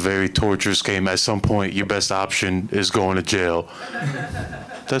 It's a very torturous game. At some point, your best option is going to jail.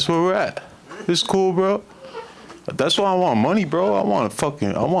 That's where we're at. It's cool, bro. That's why I want money, bro. I want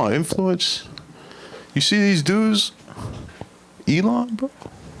influence. You see these dudes? Elon, bro?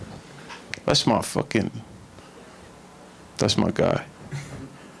 That's my guy.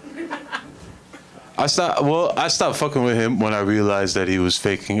 I stopped fucking with him when I realized that he was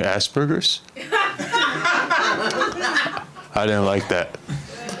faking Asperger's. I didn't like that.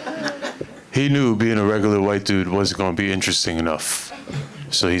 He knew being a regular white dude wasn't going to be interesting enough.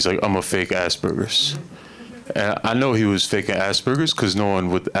 So he's like, I'm going to fake Asperger's. And I know he was faking Asperger's because no one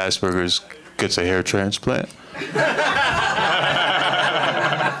with Asperger's gets a hair transplant.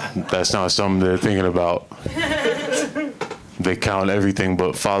 That's not something they're thinking about. They count everything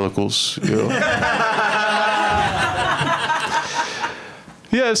but follicles, you know?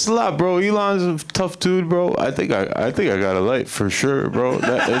 Yeah, it's a lot, bro. Elon's a tough dude, bro. I think I got a light for sure, bro.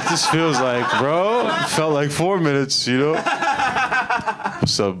 It just feels like, bro, it felt like 4 minutes, you know?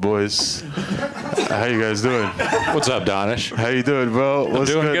 What's up, boys? How you guys doing? What's up, Donish? How you doing, bro? I'm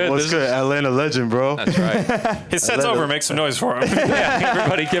doing good. What's good? Atlanta legend, bro. That's right. His set's over. Make some noise for him. Yeah,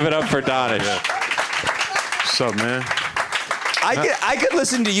 everybody give it up for Donish. What's up, man? I could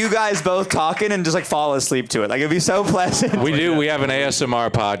listen to you guys both talking and just like fall asleep to it. Like it'd be so pleasant. We do. We have an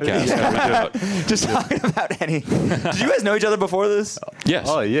ASMR podcast. Yeah. Just talking about any. Did you guys know each other before this? Yes.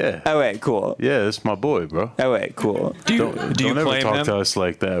 Oh yeah. Oh wait, cool. Yeah, that's my boy, bro. Oh wait, cool. Do you Don't ever claim talk him? to us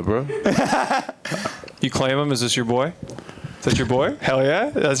like that, bro. You claim him? Is this your boy? Is that your boy? Hell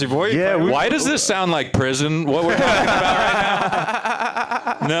yeah, that's your boy. Yeah. Why does this sound like prison? What we're talking about right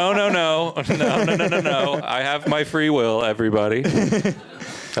now? No. I have my free will, everybody.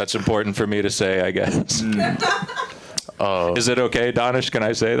 That's important for me to say, I guess. Is it okay, Donish? Can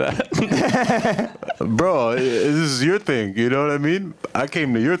I say that? Bro, this is your thing. You know what I mean? I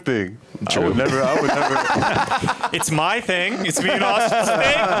came to your thing. True. I would never. It's my thing. It's me and Austin's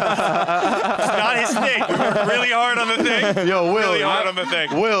thing. It's not his thing. We worked really hard on the thing. Yo, Will. Really hard on the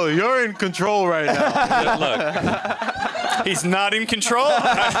thing. Will, you're in control right now. Look. He's not in control.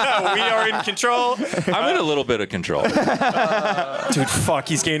 We are in control. I'm in a little bit of control. Dude, fuck,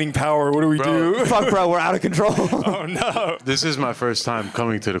 he's gaining power. What do we do? Fuck, bro, we're out of control. Oh, no. This is my first time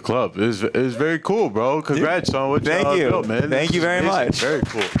coming to the club. It was very cool, bro. Congrats on what Thank y'all you. built, man. Thank you very much. Very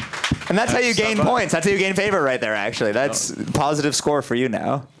cool. And that's how you gain points. That's how you gain favor right there, actually. That's positive score for you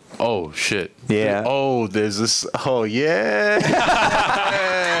now. Oh, shit. Yeah. Oh, there's this. Oh, yeah.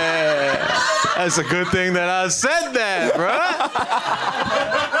 That's a good thing that I said that, bro.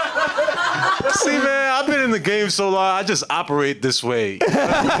 See, man, I've been in the game so long, I just operate this way.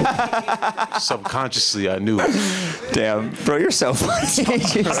 Subconsciously, I knew. Damn, bro, you're so funny.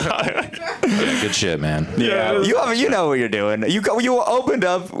 Good shit, man. Yeah, you know what you're doing. You opened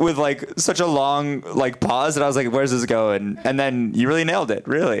up with like such a long like pause, and I was like, "Where's this going?" And then you really nailed it.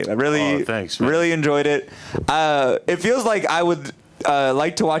 Really, I really, thanks, man. really enjoyed it. It feels like I would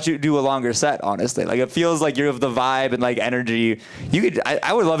like to watch you do a longer set. Honestly, like it feels like you have the vibe and like energy. You could.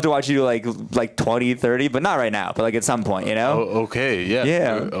 I would love to watch you do like 20, 30, but not right now. But like at some point, you know. Oh, okay, yeah.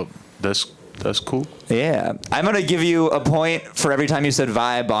 Yeah. That's cool. Yeah, I'm gonna give you a point for every time you said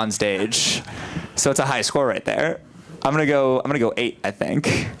vibe on stage, so it's a high score right there. I'm gonna go 8, I think.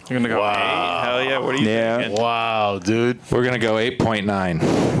 You're gonna go 8? Hell yeah! What are you thinking? Wow, dude. We're gonna go 8.9.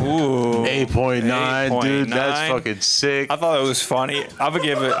 Ooh, 8.9, dude. That's fucking sick. I thought it was funny. I'm gonna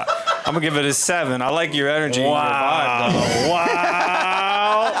give it a 7. I like your energy. Wow. And your vibe, though.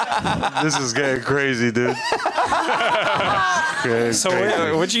 Wow. This is getting crazy, dude. So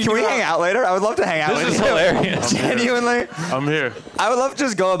what'd you Can do we hang out later? I would love to hang out This with is you. hilarious. Genuinely. I'm here. I would love to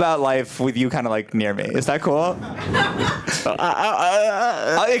just go about life with you kind of like near me. Is that cool?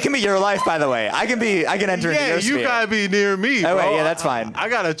 It can be your life, by the way. I can enter into Yeah, your you sphere. gotta be near me. Oh, bro. wait, yeah, that's fine. I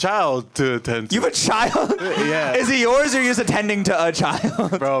got a child to attend to. You have a child? Yeah. Is it yours or are you just attending to a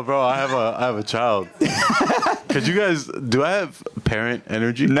child? Bro, I have a child. Could you guys? Do I have parent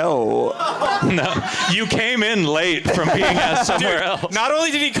energy? No. No, you came in late from being at somewhere else. Not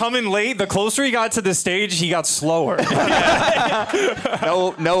only did he come in late, the closer he got to the stage, he got slower.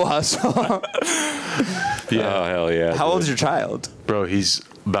 No hustle. Yeah. Oh hell yeah. How old is your child? Bro, he's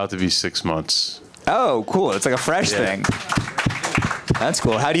about to be 6 months. Oh, cool. It's like a fresh thing. That's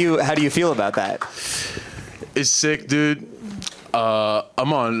cool. How do you feel about that? It's sick, dude.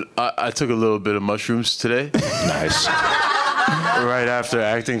 I took a little bit of mushrooms today. Nice. Right after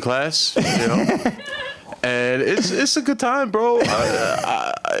acting class, you know. And it's a good time, bro.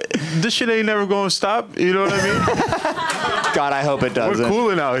 This shit ain't never gonna stop. You know what I mean? God, I hope it doesn't. We're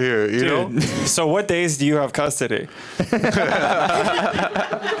cooling out here, you know. So what days do you have custody?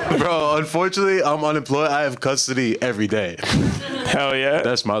 Bro, unfortunately, I'm unemployed. I have custody every day. Hell yeah.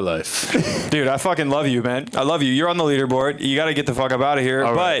 That's my life. Dude, I fucking love you, man. I love you. You're on the leaderboard. You got to get the fuck up out of here.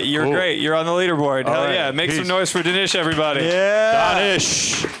 All right, but you're cool. great. You're on the leaderboard. All Hell right, yeah. Make peace. some noise for Danish, everybody. Yeah.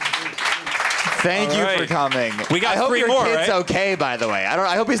 Danish. Thank you for coming. We got I hope three your more, kid's right? okay, by the way.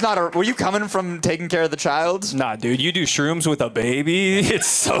 I hope he's not. Were you coming from taking care of the child? Nah, dude, you do shrooms with a baby. It's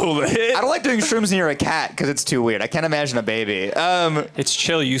so lit. I don't like doing shrooms near a cat because it's too weird. I can't imagine a baby. It's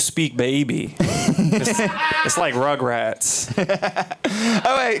chill. You speak baby. It's like Rugrats.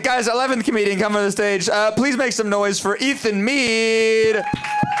 Oh wait, guys, 11th comedian coming to the stage. Please make some noise for Ethan Mead.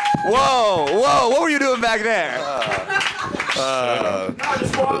 Whoa, what were you doing back there? I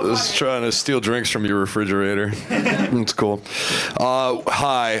was trying to steal drinks from your refrigerator. It's cool.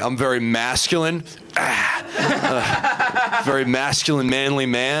 Hi, I'm very masculine. Very masculine, manly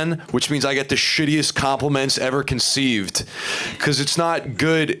man, which means I get the shittiest compliments ever conceived. Because it's not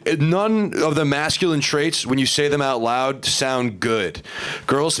good. None of the masculine traits, when you say them out loud, sound good.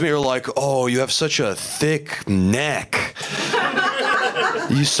 Girls to me are like, oh, you have such a thick neck.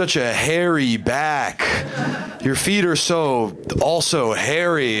 You such a hairy back. Your feet are so also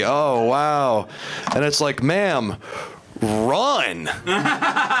hairy. Oh, wow. And it's like, ma'am, run.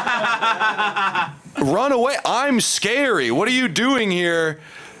 Run away. I'm scary. What are you doing here?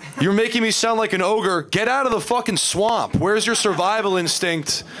 You're making me sound like an ogre. Get out of the fucking swamp. Where's your survival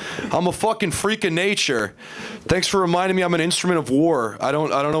instinct? I'm a fucking freak of nature. Thanks for reminding me I'm an instrument of war. I don't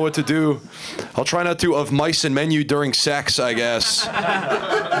know what to do. I'll try not to of mice and menu during sex, I guess.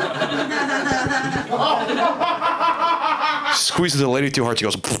 Squeezes the lady too hard, she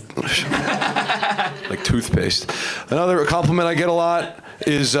goes like toothpaste. Another compliment I get a lot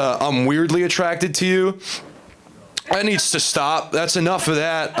is I'm weirdly attracted to you. That needs to stop. That's enough of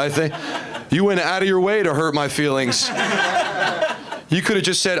that, I think. You went out of your way to hurt my feelings. You could have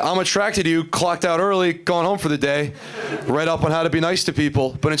just said, I'm attracted to you, clocked out early, gone home for the day, read up on how to be nice to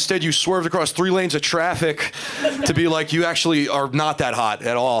people, but instead you swerved across 3 lanes of traffic to be like, you actually are not that hot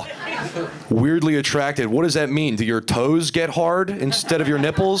at all. Weirdly attracted. What does that mean? Do your toes get hard instead of your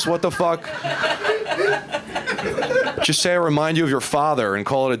nipples? What the fuck? Just say I remind you of your father and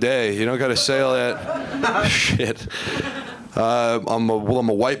call it a day. You don't gotta say all that shit. I'm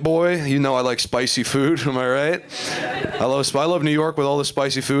a white boy. You know I like spicy food. Am I right? I love New York with all the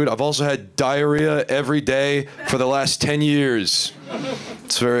spicy food. I've also had diarrhea every day for the last 10 years.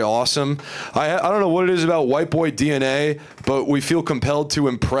 It's very awesome. I don't know what it is about white boy DNA, but we feel compelled to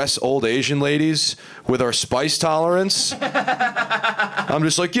impress old Asian ladies with our spice tolerance. I'm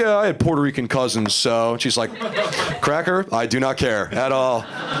just like, yeah, I had Puerto Rican cousins, so she's like, cracker, I do not care at all.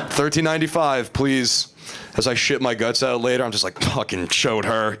 $13.95, please. As I shit my guts out later, I'm just like, fucking showed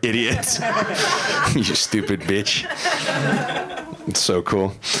her, idiot. You stupid bitch. It's so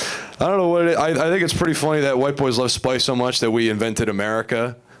cool. I don't know what it is. I think it's pretty funny that white boys love spice so much that we invented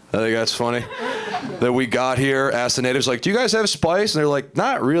America. I think that's funny. That we got here, asked the natives, like, do you guys have spice? And they're like,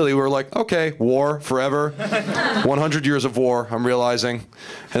 not really. We're like, okay, war, forever. 100 years of war, I'm realizing.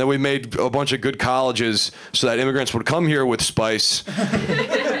 And then we made a bunch of good colleges so that immigrants would come here with spice.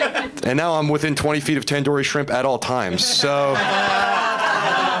 And now I'm within 20 feet of tandoori shrimp at all times. So,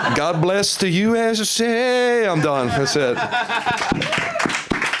 God bless the USA. I'm done. That's it.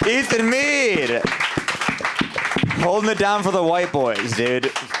 Ethan Mead. Holding it down for the white boys,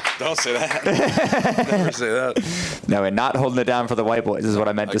 dude. Don't say that. Never say that. No, and not holding it down for the white boys is what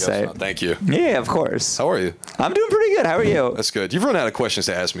I meant to say. Not. Thank you. Yeah, of course. How are you? I'm doing pretty good. How are you? That's good. You've run out of questions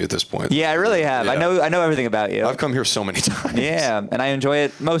to ask me at this point. Yeah, I really have. Yeah. I know everything about you. I've come here so many times. Yeah, and I enjoy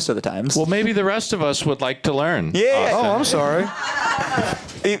it most of the times. Well, maybe the rest of us would like to learn. Yeah. Oh, I'm sorry.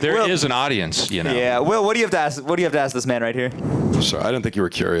 There is an audience, you know. Yeah. Will, what do you have to ask? What do you have to ask this man right here? I'm sorry. I didn't think you were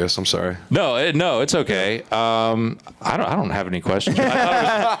curious. I'm sorry. No, it's okay. I don't have any questions.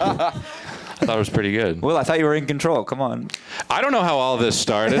 I thought it was pretty good. Will, I thought you were in control. Come on. I don't know how all this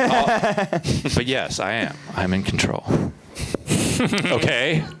started, but yes, I am. I'm in control.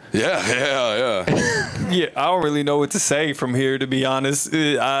 Okay. Yeah. Yeah, I don't really know what to say from here, to be honest.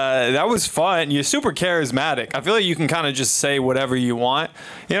 That was fun. You're super charismatic. I feel like you can kind of just say whatever you want.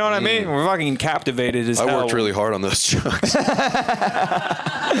 You know what I mean? We're fucking captivated as hell. I worked really hard on those jokes.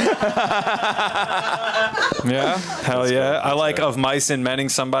 Yeah, hell yeah. I like of mice and menning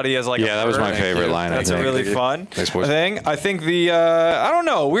somebody as like that was my favorite line. That's a really fun thing. I think the I don't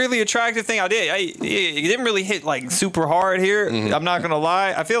know, weirdly attractive thing it didn't really hit like super hard here. I'm not gonna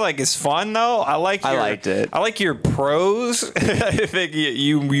lie. I feel like it's fun though. I liked it. I like your prose. I think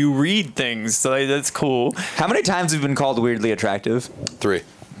you read things, so that's cool. How many times have you been called weirdly attractive? 3.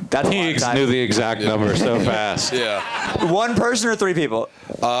 That's he knew the exact number so fast. Yeah. One person or 3 people?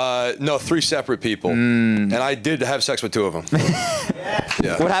 No, 3 separate people, and I did have sex with 2 of them.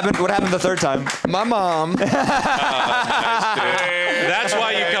 Yeah. What happened the third time? My mom. That's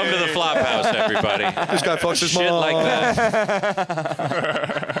why you come to the flop house, everybody. This guy fucks his Shit mom. like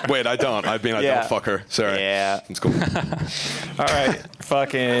that. Wait, I don't. I don't fuck her. Sorry. Yeah. It's cool. All right.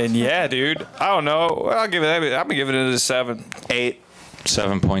 Fucking yeah, dude. I don't know. I'm gonna give it a 7. 8.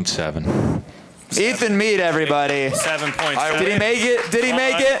 7.7. Ethan Mead, everybody. 7.7. Did he make it? Did he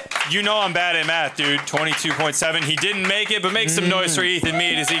make it? You know I'm bad at math, dude. 22.7. He didn't make it, but make some noise for Ethan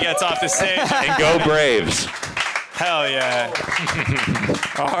Mead as he gets off the stage. And go Braves. Hell yeah.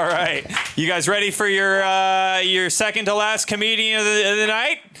 All right. You guys ready for your second to last comedian of the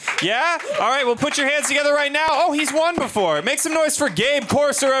night? Yeah? All right, well, put your hands together right now. Oh, he's won before. Make some noise for Gabe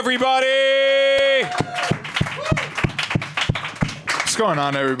Corser, everybody. What's going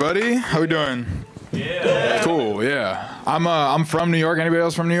on, everybody? How we doing? Yeah. Cool. Yeah. I'm from New York. Anybody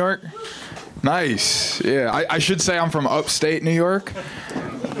else from New York? Nice. Yeah. I should say I'm from upstate New York.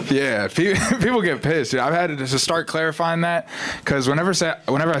 Yeah, people get pissed. I've had to start clarifying that because whenever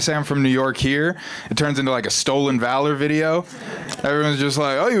I say I'm from New York here, it turns into like a stolen valor video. Everyone's just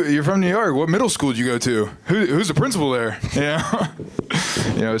like, "Oh, you're from New York. What middle school did you go to? Who's the principal there?"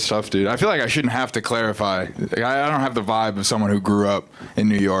 It's tough, dude. I feel like I shouldn't have to clarify. Like, I don't have the vibe of someone who grew up in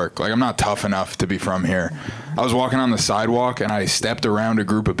New York. Like, I'm not tough enough to be from here. I was walking on the sidewalk and I stepped around a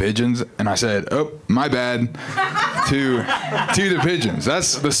group of pigeons and I said, "Oh, my bad," to the pigeons.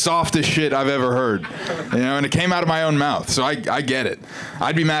 That's the softest shit I've ever heard, and it came out of my own mouth, so I get it.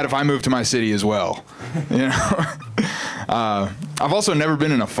 I'd be mad if I moved to my city as well, I've also never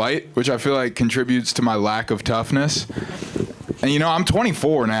been in a fight, which I feel like contributes to my lack of toughness. And I'm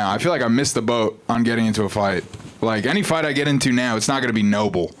 24 now. I feel like I missed the boat on getting into a fight. Like, any fight I get into now, it's not going to be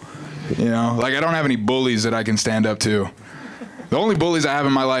noble. Like, I don't have any bullies that I can stand up to. The only bullies I have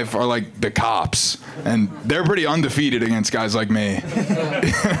in my life are like the cops, and they're pretty undefeated against guys like me.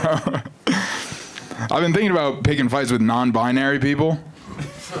 I've been thinking about picking fights with non-binary people.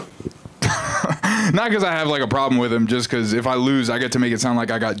 Not because I have like a problem with them, just because if I lose, I get to make it sound like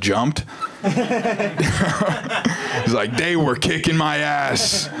I got jumped. It's like, they were kicking my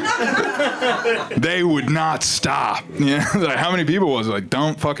ass. They would not stop. Like, how many people was it? Like,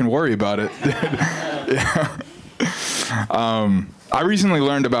 don't fucking worry about it. I recently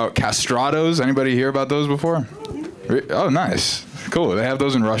learned about castrados. Anybody hear about those before? Oh, nice. Cool. They have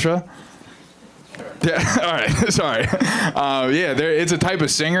those in Russia? Yeah, all right, sorry. It's a type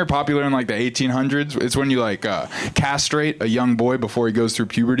of singer popular in like the 1800s. It's when you like castrate a young boy before he goes through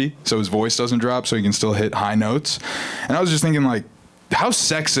puberty so his voice doesn't drop so he can still hit high notes. And I was just thinking, like, how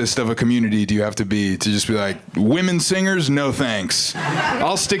sexist of a community do you have to be to just be like, women singers, no thanks.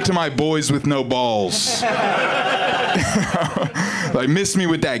 I'll stick to my boys with no balls. Like, miss me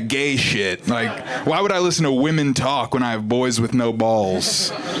with that gay shit. Like, why would I listen to women talk when I have boys with no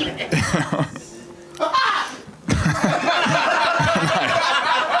balls?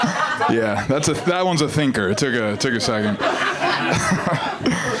 Yeah, that one's a thinker. It took a second.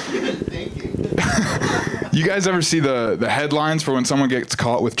 You guys ever see the headlines for when someone gets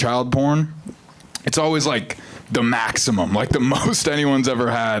caught with child porn? It's always like the maximum, like the most anyone's ever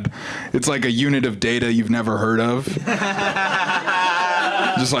had. It's like a unit of data you've never heard of.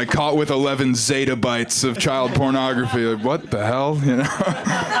 Just like caught with 11 zettabytes of child pornography. Like, what the hell? You know?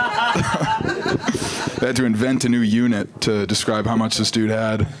 They had to invent a new unit to describe how much this dude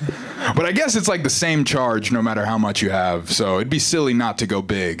had. But I guess it's like the same charge no matter how much you have, so it'd be silly not to go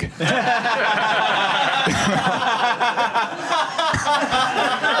big.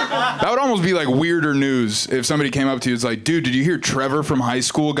 That would almost be like weirder news if somebody came up to you and was like, dude, did you hear Trevor from high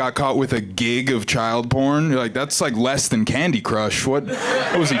school got caught with a gig of child porn? You're like, that's like less than Candy Crush. What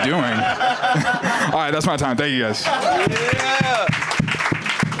was he doing? All right, that's my time. Thank you guys. Yeah.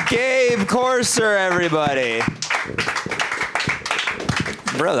 Gabe Corser, everybody.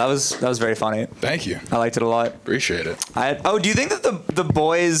 Bro, that was very funny. Thank you. I liked it a lot. Appreciate it. Do you think that the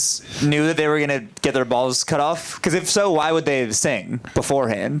boys knew that they were gonna get their balls cut off? Because if so, why would they sing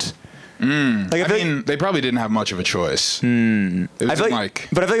beforehand? Like, I mean, they probably didn't have much of a choice. It was like,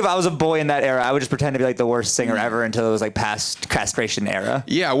 but I feel like if I was a boy in that era, I would just pretend to be like the worst singer ever until it was like past castration era.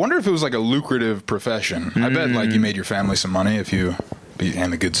 Yeah, I wonder if it was like a lucrative profession. I bet like you made your family some money if you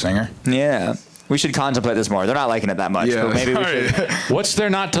became a good singer. Yeah. We should contemplate this more. They're not liking it that much, but maybe we should. What's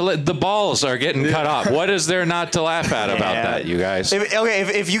there not to the balls are getting cut off. What is there not to laugh at about that, you guys?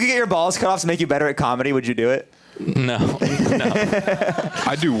 If you could get your balls cut off to make you better at comedy, would you do it? No.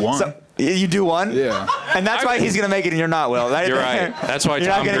 I do one. So, you do one? Yeah. And that's why he's going to make it and you're not, Will. You're right. That's why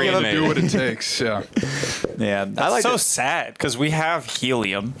Tom Green made it. Do what it takes, yeah. Yeah. That's so sad, because we have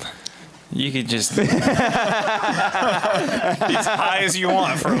helium. You could just be as high as you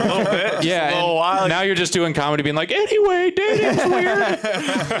want for a little bit. Yeah, a little while. Now you're just doing comedy being like, anyway, dating's weird.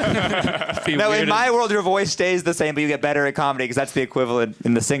 No, in my world, your voice stays the same, but you get better at comedy because that's the equivalent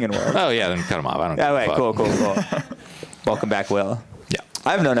in the singing world. Oh, yeah, then cut them off. I don't Yeah, give a wait, fuck. cool. Welcome back, Will. Yeah.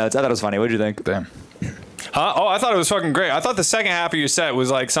 I have no notes. I thought it was funny. What did you think? Damn. Oh, I thought it was fucking great. I thought the second half of your set was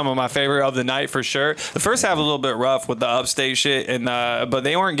like some of my favorite of the night for sure. The first half was a little bit rough with the upstate shit, and but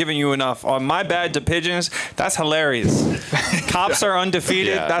they weren't giving you enough. On My Bad to Pigeons, that's hilarious. Cops are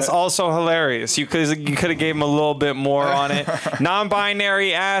undefeated. Yeah. That's also hilarious. You could have gave them a little bit more on it.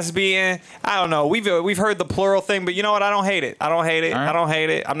 Non-binary ass being. I don't know. We've heard the plural thing, but you know what? I don't hate it. I don't hate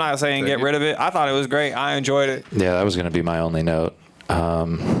it. I'm not saying get rid of it. I thought it was great. I enjoyed it. Yeah, that was going to be my only note.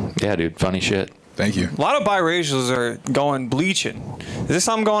 Yeah, dude, funny shit. Thank you. A lot of biracials are going bleaching. Is there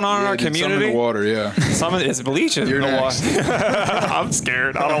something going on in our community? Some in the water, yeah. It's bleaching in the water. I'm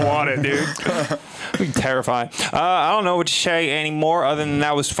scared. I don't want it, dude. It'd be terrifying. I don't know what to say anymore other than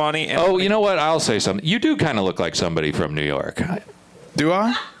that was funny. And you know what? I'll say something. You do kind of look like somebody from New York. Do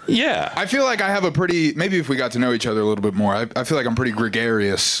I? Yeah. I feel like I have a pretty, maybe if we got to know each other a little bit more, I feel like I'm pretty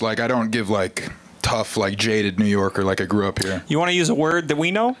gregarious. Like, I don't give like tough, like jaded New Yorker like I grew up here. You want to use a word that we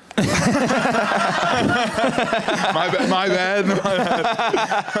know? My bad.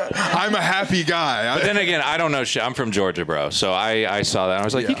 I'm a happy guy. But then again, I don't know shit. I'm from Georgia, bro. So I saw that. And I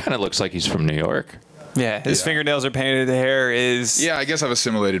was like, he kind of looks like he's from New York. Yeah, his fingernails are painted. The hair is. Yeah, I guess I've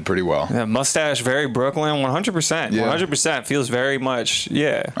assimilated pretty well. Yeah, mustache, very Brooklyn, 100%. Yeah. 100% feels very much.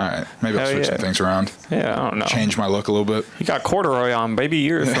 Yeah. All right, maybe I'll switch some things around. Yeah, I don't know. Change my look a little bit. You got corduroy on, baby.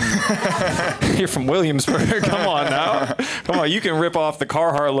 You're from Williamsburg. Come on now. Come on, you can rip off the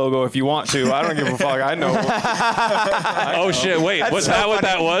Carhartt logo if you want to. I don't give a fuck. I know. Oh shit! Wait, was that what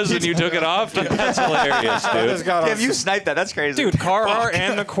that was when you took it off? That's hilarious, dude. If you sniped that, that's crazy. Dude, Carhartt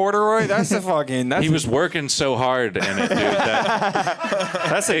and the corduroy. That's the fucking. He was working so hard in it, dude.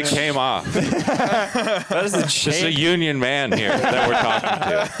 It came off. That's the Just a union man here that we're talking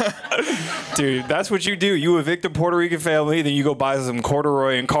to. Dude, that's what you do. You evict a Puerto Rican family, then you go buy some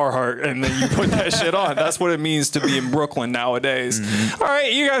corduroy and Carhartt, and then you put that shit on. That's what it means to be in Brooklyn nowadays. All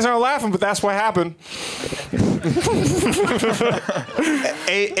right, you guys aren't laughing, but that's what happened.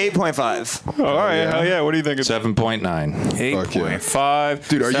 8.5. All right, hell yeah. What do you think? 7.9. 8.5.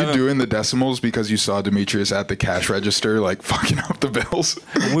 Dude, are you doing the decimals because you saw Demetrius at the cash register, like fucking up the bills?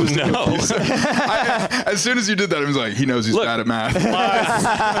 No. As soon as you did that, I was like, he knows he's bad at math.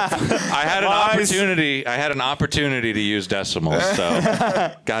 I had an opportunity to use decimals,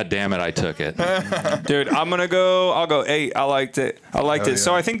 so god damn it, I took it. Dude, I'll go 8. I liked it. Yeah.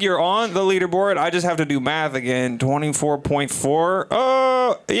 So I think you're on the leaderboard. I just have to do math again. 24.4.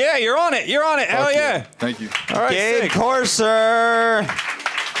 Oh, yeah, you're on it. Hell yeah. Thank you. All right, Gabe Corser.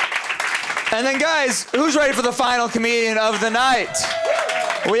 And then, guys, who's ready for the final comedian of the night?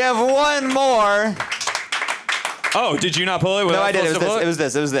 We have one more. Oh, did you not pull it? No, I did. It was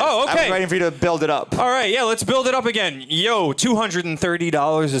this. Oh, okay. I was waiting for you to build it up. All right, yeah, let's build it up again. Yo,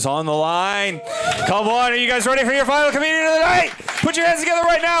 $230 is on the line. Come on, are you guys ready for your final comedian of the night? Put your hands together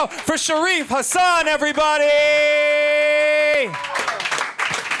right now for Sharif Hassan, everybody!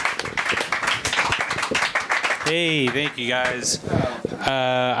 Hey, thank you guys.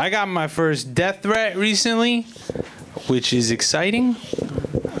 I got my first death threat recently, which is exciting,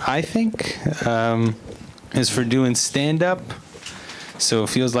 I think. It's for doing stand-up, so it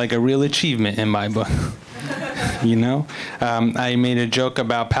feels like a real achievement in my book. You know? I made a joke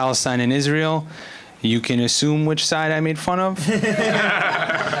about Palestine and Israel. You can assume which side I made fun of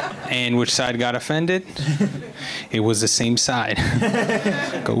and which side got offended. It was the same side.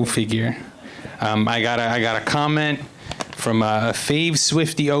 Go figure. I got a comment from Fave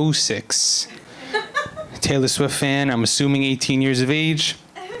Swifty 06. Taylor Swift fan, I'm assuming 18 years of age.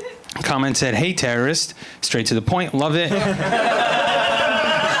 Comment said, "Hey terrorist," straight to the point, love it.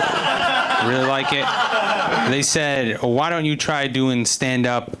 Really like it. They said, "Why don't you try doing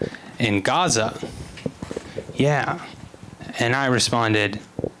stand-up in Gaza?" Yeah. And I responded,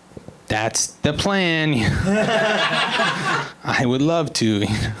 "That's the plan." I would love to,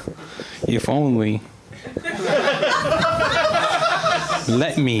 if only.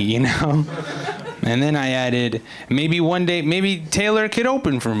 Let me, you know? And then I added, maybe one day, maybe Taylor could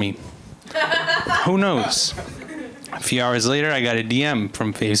open for me. Who knows? A few hours later, I got a DM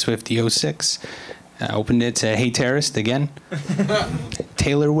from FaveSwifty06. I opened it, said, "Hey, terrorist," again.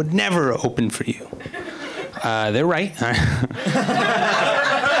 Taylor would never open for you. They're right.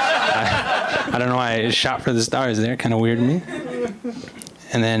 I don't know why I shot for the stars there. Kind of weird to me.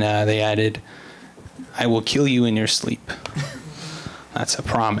 And then they added, "I will kill you in your sleep." That's a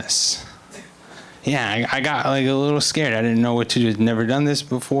promise. Yeah, I got like a little scared. I didn't know what to do. I'd never done this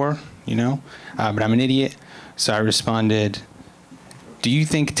before, you know, but I'm an idiot. So I responded, "Do you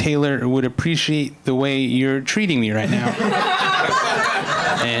think Taylor would appreciate the way you're treating me right now?"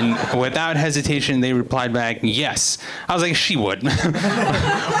 And without hesitation, they replied back, "Yes." I was like, she would.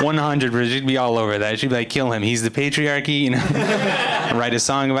 100%. She'd be all over that. She'd be like, "Kill him. He's the patriarchy," you know. Write a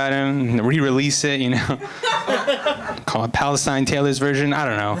song about him, re-release it, you know. Call it Palestine Taylor's version. I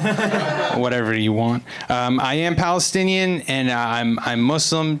don't know. Whatever you want. I am Palestinian, and I'm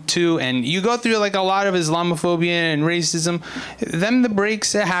Muslim too. And you go through like a lot of Islamophobia and racism. Them the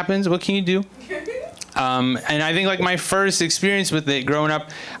breaks. It happens. What can you do? And I think like my first experience with it growing up,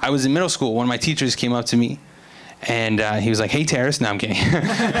 I was in middle school. One of my teachers came up to me, and he was like, "Hey, terrorist." No, I'm kidding.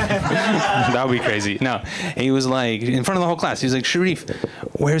 That would be crazy. No, he was like, in front of the whole class, he was like, "Sharif,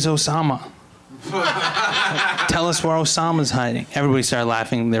 where's Osama? Tell us where Osama's hiding." Everybody started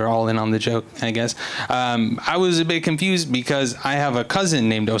laughing. They were all in on the joke, I guess. I was a bit confused because I have a cousin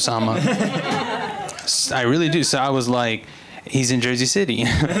named Osama. I really do. So I was like, he's in Jersey City.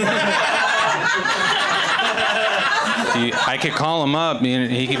 I could call him up.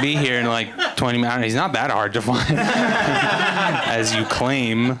 He could be here in like 20 minutes. He's not that hard to find, as you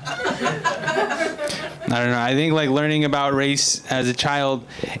claim. I don't know. I think like learning about race as a child,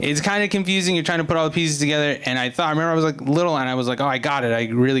 it's kind of confusing. You're trying to put all the pieces together. And I remember I was like little, and I was like, "Oh, I got it. I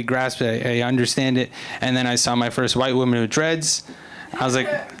really grasped it. I understand it." And then I saw my first white woman with dreads. I was like,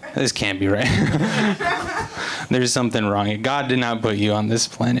 this can't be right. There's something wrong. God did not put you on this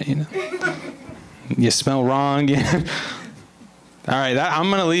planet, you know. You smell wrong. All right, I'm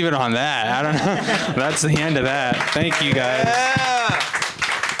going to leave it on that. I don't know. That's the end of that. Thank you, guys.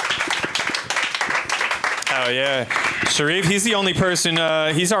 Oh, yeah. Sharif, he's the only person,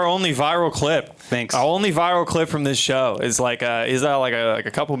 he's our only viral clip. Thanks. Our only viral clip from this show is like, he's got like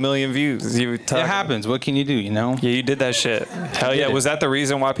a couple million views. It happens. What can you do, you know? Yeah, you did that shit. Hell yeah. Was that the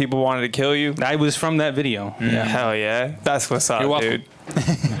reason why people wanted to kill you? I was from that video. Yeah. Hell yeah. That's what's up, dude.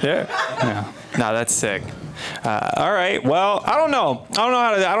 Yeah. No, that's sick. All right. Well, I don't know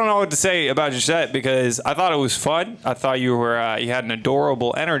what to say about your set because I thought it was fun. I thought you had an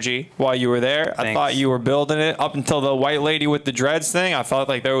adorable energy while you were there. Thanks. I thought you were building it up until the white lady with the dreads thing. I felt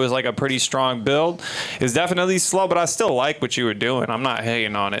like there was like a pretty strong build. It's definitely slow, but I still like what you were doing. I'm not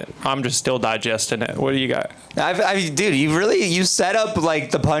hating on it. I'm just still digesting it. What do you got? Dude, you set up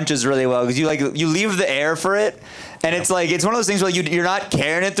like the punches really well because you leave the air for it. And it's like, it's one of those things where you're not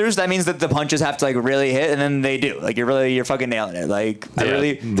carrying it through, so that means that the punches have to like really hit, and then they do. Like you're fucking nailing it. Like I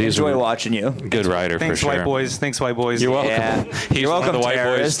really enjoy watching you. Good writer for sure. White boys. Thanks, white boys. You're welcome. Yeah. You're welcome, the white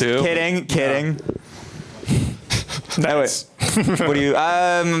boys too. Kidding. Nice. What do you?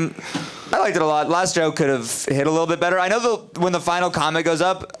 I liked it a lot. Last joke could have hit a little bit better. I know when the final comment goes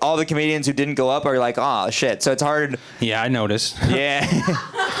up, all the comedians who didn't go up are like, "Oh shit!" So it's hard. Yeah, I noticed. Yeah.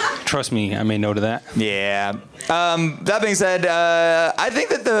 Trust me, I made note of that. Yeah. That being said, I think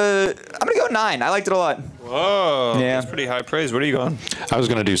that I'm gonna go 9. I liked it a lot. Oh, Yeah. that's pretty high praise. What are you going? I was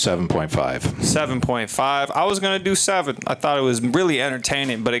gonna do 7.5. 7.5. I was going to do 7. I thought it was really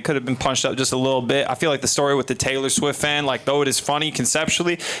entertaining, but it could have been punched up just a little bit. I feel like the story with the Taylor Swift fan, like, though it is funny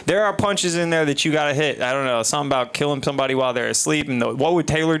conceptually, there are punches in there that you got to hit. I don't know, something about killing somebody while they're asleep, and what would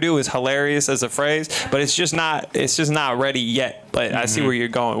Taylor do is hilarious as a phrase, but it's just not ready yet. But I see where you're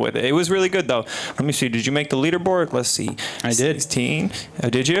going with it. It was really good, though. Let me see. Did you make the leaderboard? Let's see. I did. 16.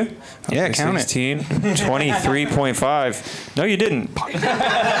 Did you? Yeah, count it. 16. 23.5. No, you didn't.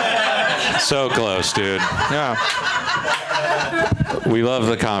 So close, dude. Yeah. We love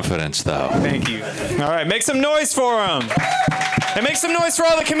the confidence, though. Thank you. All right, make some noise for him. And make some noise for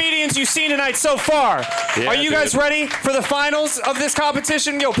all the comedians you've seen tonight so far. Yeah, Are you guys ready for the finals of this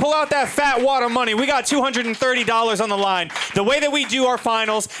competition? Yo, pull out that fat wad of money. We got $230 on the line. The way that we do our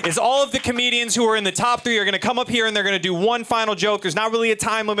finals is all of the comedians who are in the top 3 are going to come up here and they're going to do one final joke. There's not really a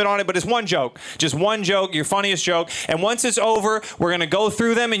time limit on it, but it's one joke. Just one joke, your funniest joke. And once it's over, we're going to go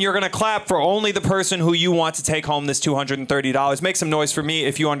through them and you're going to clap for only the person who you want to take home this $230. Make some noise for me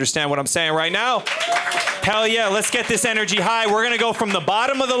if you understand what I'm saying right now. Hell yeah, let's get this energy high. We're going to go from the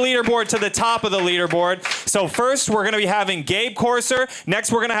bottom of the leaderboard to the top of the leaderboard. So first, we're going to be having Gabe Corser.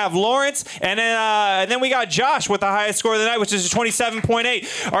 Next, we're going to have Lawrence. And then we got Josh with the highest score of the night, which is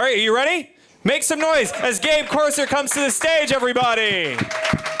 27.8. All right, are you ready? Make some noise as Gabe Corser comes to the stage, everybody.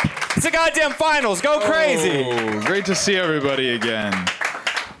 It's a goddamn finals. Go crazy. Oh, great to see everybody again.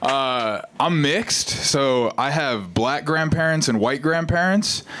 I'm mixed, so I have black grandparents and white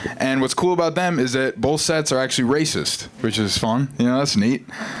grandparents, and what's cool about them is that both sets are actually racist, which is fun. You know, that's neat.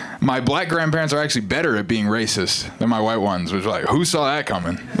 My black grandparents are actually better at being racist than my white ones, which is like, who saw that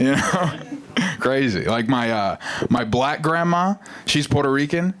coming? You know? Crazy. Like my black grandma, she's Puerto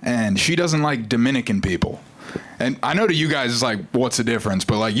Rican, and she doesn't like Dominican people. And I know to you guys it's like, what's the difference?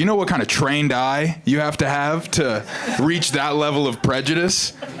 But like, you know what kind of trained eye you have to reach that level of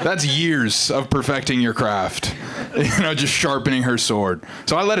prejudice? That's years of perfecting your craft. You know, just sharpening her sword.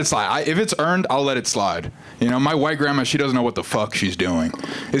 So I let it slide. If it's earned, I'll let it slide. You know, my white grandma, she doesn't know what the fuck she's doing.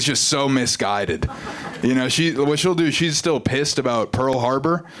 It's just so misguided. You know, what she'll do, she's still pissed about Pearl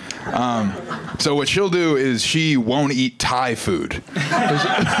Harbor. So what she'll do is she won't eat Thai food.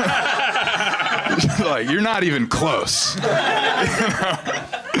 Like, you're not even close. You know?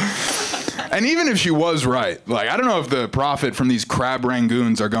 And even if she was right, like, I don't know if the profit from these crab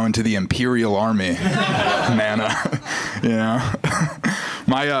rangoons are going to the Imperial Army. Nana, you know?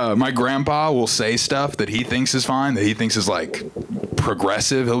 My grandpa will say stuff that he thinks is fine, that he thinks is, like,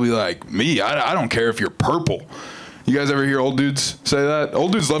 progressive. He'll be like, I don't care if you're purple. You guys ever hear old dudes say that?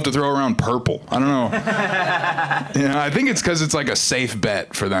 Old dudes love to throw around purple. I don't know. You know, I think it's because it's like a safe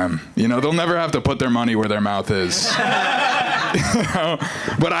bet for them. You know, they'll never have to put their money where their mouth is. You know?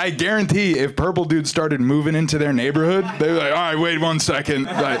 But I guarantee if purple dudes started moving into their neighborhood, they'd be like, all right, wait 1 second.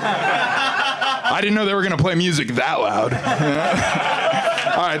 Like, I didn't know they were going to play music that loud. You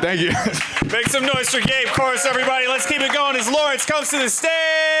know? All right, thank you. Make some noise for Gabe Corser, everybody. Let's keep it going as Lawrence comes to the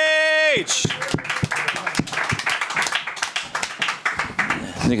stage.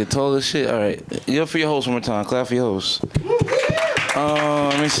 Nigga tall as shit. All right. Yell for your host one more time. Clap for your host.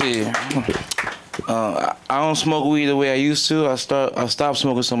 Let me see. I don't smoke weed the way I used to. I stopped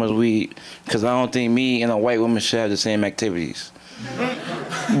smoking so much weed because I don't think me and a white woman should have the same activities.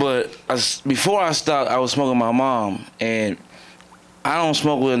 But before I stopped, I was smoking with my mom, and I don't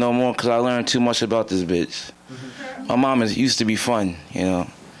smoke with her no more because I learned too much about this bitch. My mom used to be fun, you know.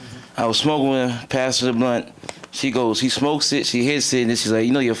 I was smoking with her, passed her the blunt. She goes, he smokes it, she hits it, and then she's like,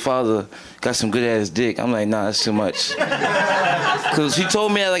 you know your father got some good ass dick. I'm like, nah, that's too much. Cause she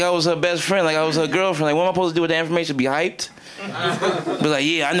told me that like I was her best friend, like I was her girlfriend. Like, what am I supposed to do with that information? Be hyped? Be like,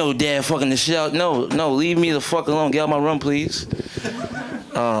 yeah, I know dad fucking the shit out. No, leave me the fuck alone. Get out my room, please.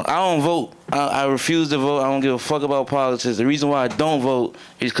 I don't vote. I refuse to vote. I don't give a fuck about politics. The reason why I don't vote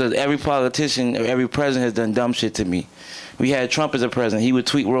is because every politician or every president has done dumb shit to me. We had Trump as a president. He would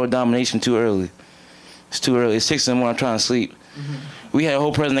tweet world domination too early. It's too early. It's 6 in the morning. I'm trying to sleep. We had a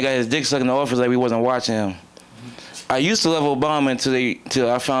whole president that got his dick sucked in the office like we wasn't watching him. I used to love Obama until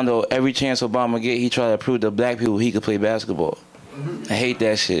I found out every chance Obama get, he tried to prove to black people he could play basketball. I hate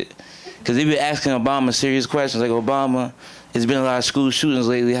that shit. Because they be asking Obama serious questions like, Obama, there's been a lot of school shootings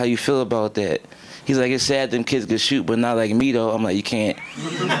lately. How you feel about that? He's like, it's sad them kids could shoot, but not like me though. I'm like, you can't.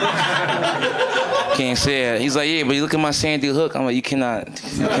 Can't say that. He's like, yeah, but you look at my Sandy Hook. I'm like, you cannot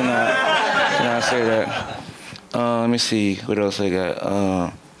say that. Let me see what else I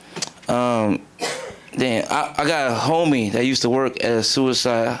got. Damn, I got a homie that used to work at a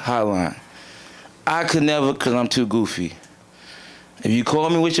suicide hotline. I could never, because I'm too goofy. If you call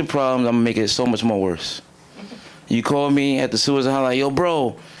me with your problems, I'm gonna make it so much more worse. You call me at the suicide hotline, yo,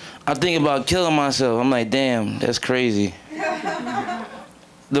 bro, I'm thinking about killing myself. I'm like, damn, that's crazy.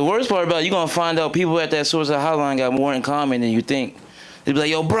 The worst part about it, you're going to find out people at that suicide hotline got more in common than you think. They be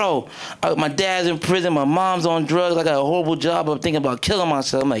like, yo, bro, my dad's in prison, my mom's on drugs, I got a horrible job, I'm thinking about killing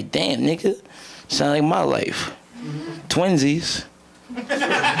myself. I'm like, damn, nigga, sound like my life. Twinsies.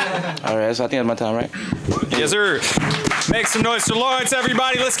 All right, so I think that's my time, right? Yes, sir. Make some noise for Lawrence,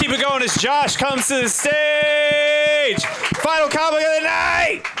 everybody. Let's keep it going as Josh comes to the stage. Final comic of the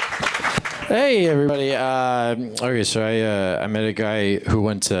night. Hey everybody! Okay, so I met a guy who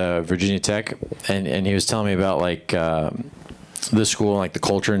went to Virginia Tech, and he was telling me about like the school and like the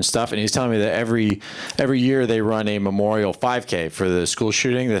culture and stuff. And he's telling me that every year they run a memorial 5K for the school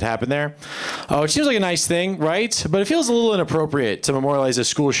shooting that happened there. Oh, it seems like a nice thing, right? But it feels a little inappropriate to memorialize a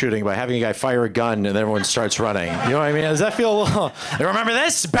school shooting by having a guy fire a gun and then everyone starts running. You know what I mean? Does that feel a little? Remember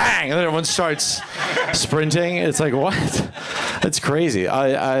this? Bang! And then everyone starts sprinting. It's like what? That's crazy.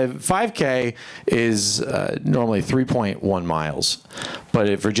 5K is normally 3.1 miles, but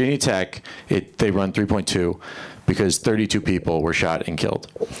at Virginia Tech, they run 3.2. Because 32 people were shot and killed.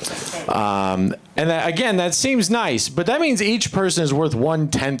 And again, that seems nice, but that means each person is worth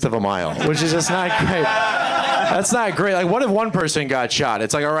 1/10 of a mile, which is just not great. That's not great. Like, what if one person got shot?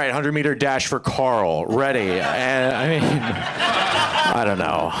 It's like, all right, 100-meter dash for Carl, ready. And I mean, I don't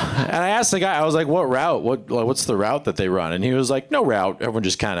know. And I asked the guy, I was like, what route? What's the route that they run? And he was like, no route. Everyone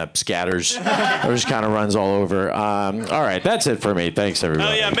just kind of scatters or just kind of runs all over. All right, that's it for me. Thanks, everybody.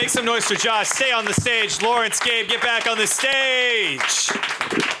 Oh, yeah, make some noise for Josh. Stay on the stage. Lawrence, Gabe, get back on the stage.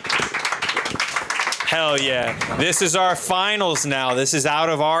 Hell yeah. This is our finals now. This is out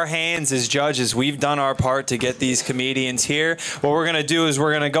of our hands as judges. We've done our part to get these comedians here. What we're going to do is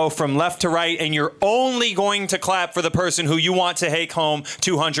we're going to go from left to right, and you're only going to clap for the person who you want to take home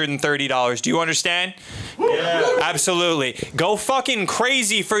 $230. Do you understand? Yeah. Absolutely. Go fucking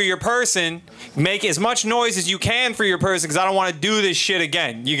crazy for your person. Make as much noise as you can for your person, because I don't want to do this shit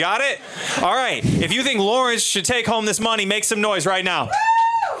again. You got it? All right. If you think Lawrence should take home this money, make some noise right now.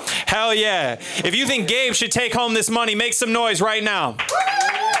 Hell yeah. If you think Gabe should take home this money, make some noise right now.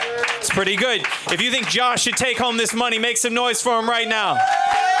 It's pretty good. If you think Josh should take home this money, make some noise for him right now.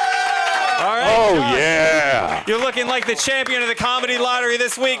 All right. Oh, Josh, yeah. you're looking like the champion of the comedy lottery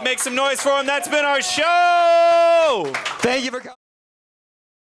this week. Make some noise for him. That's been our show. Thank you for coming.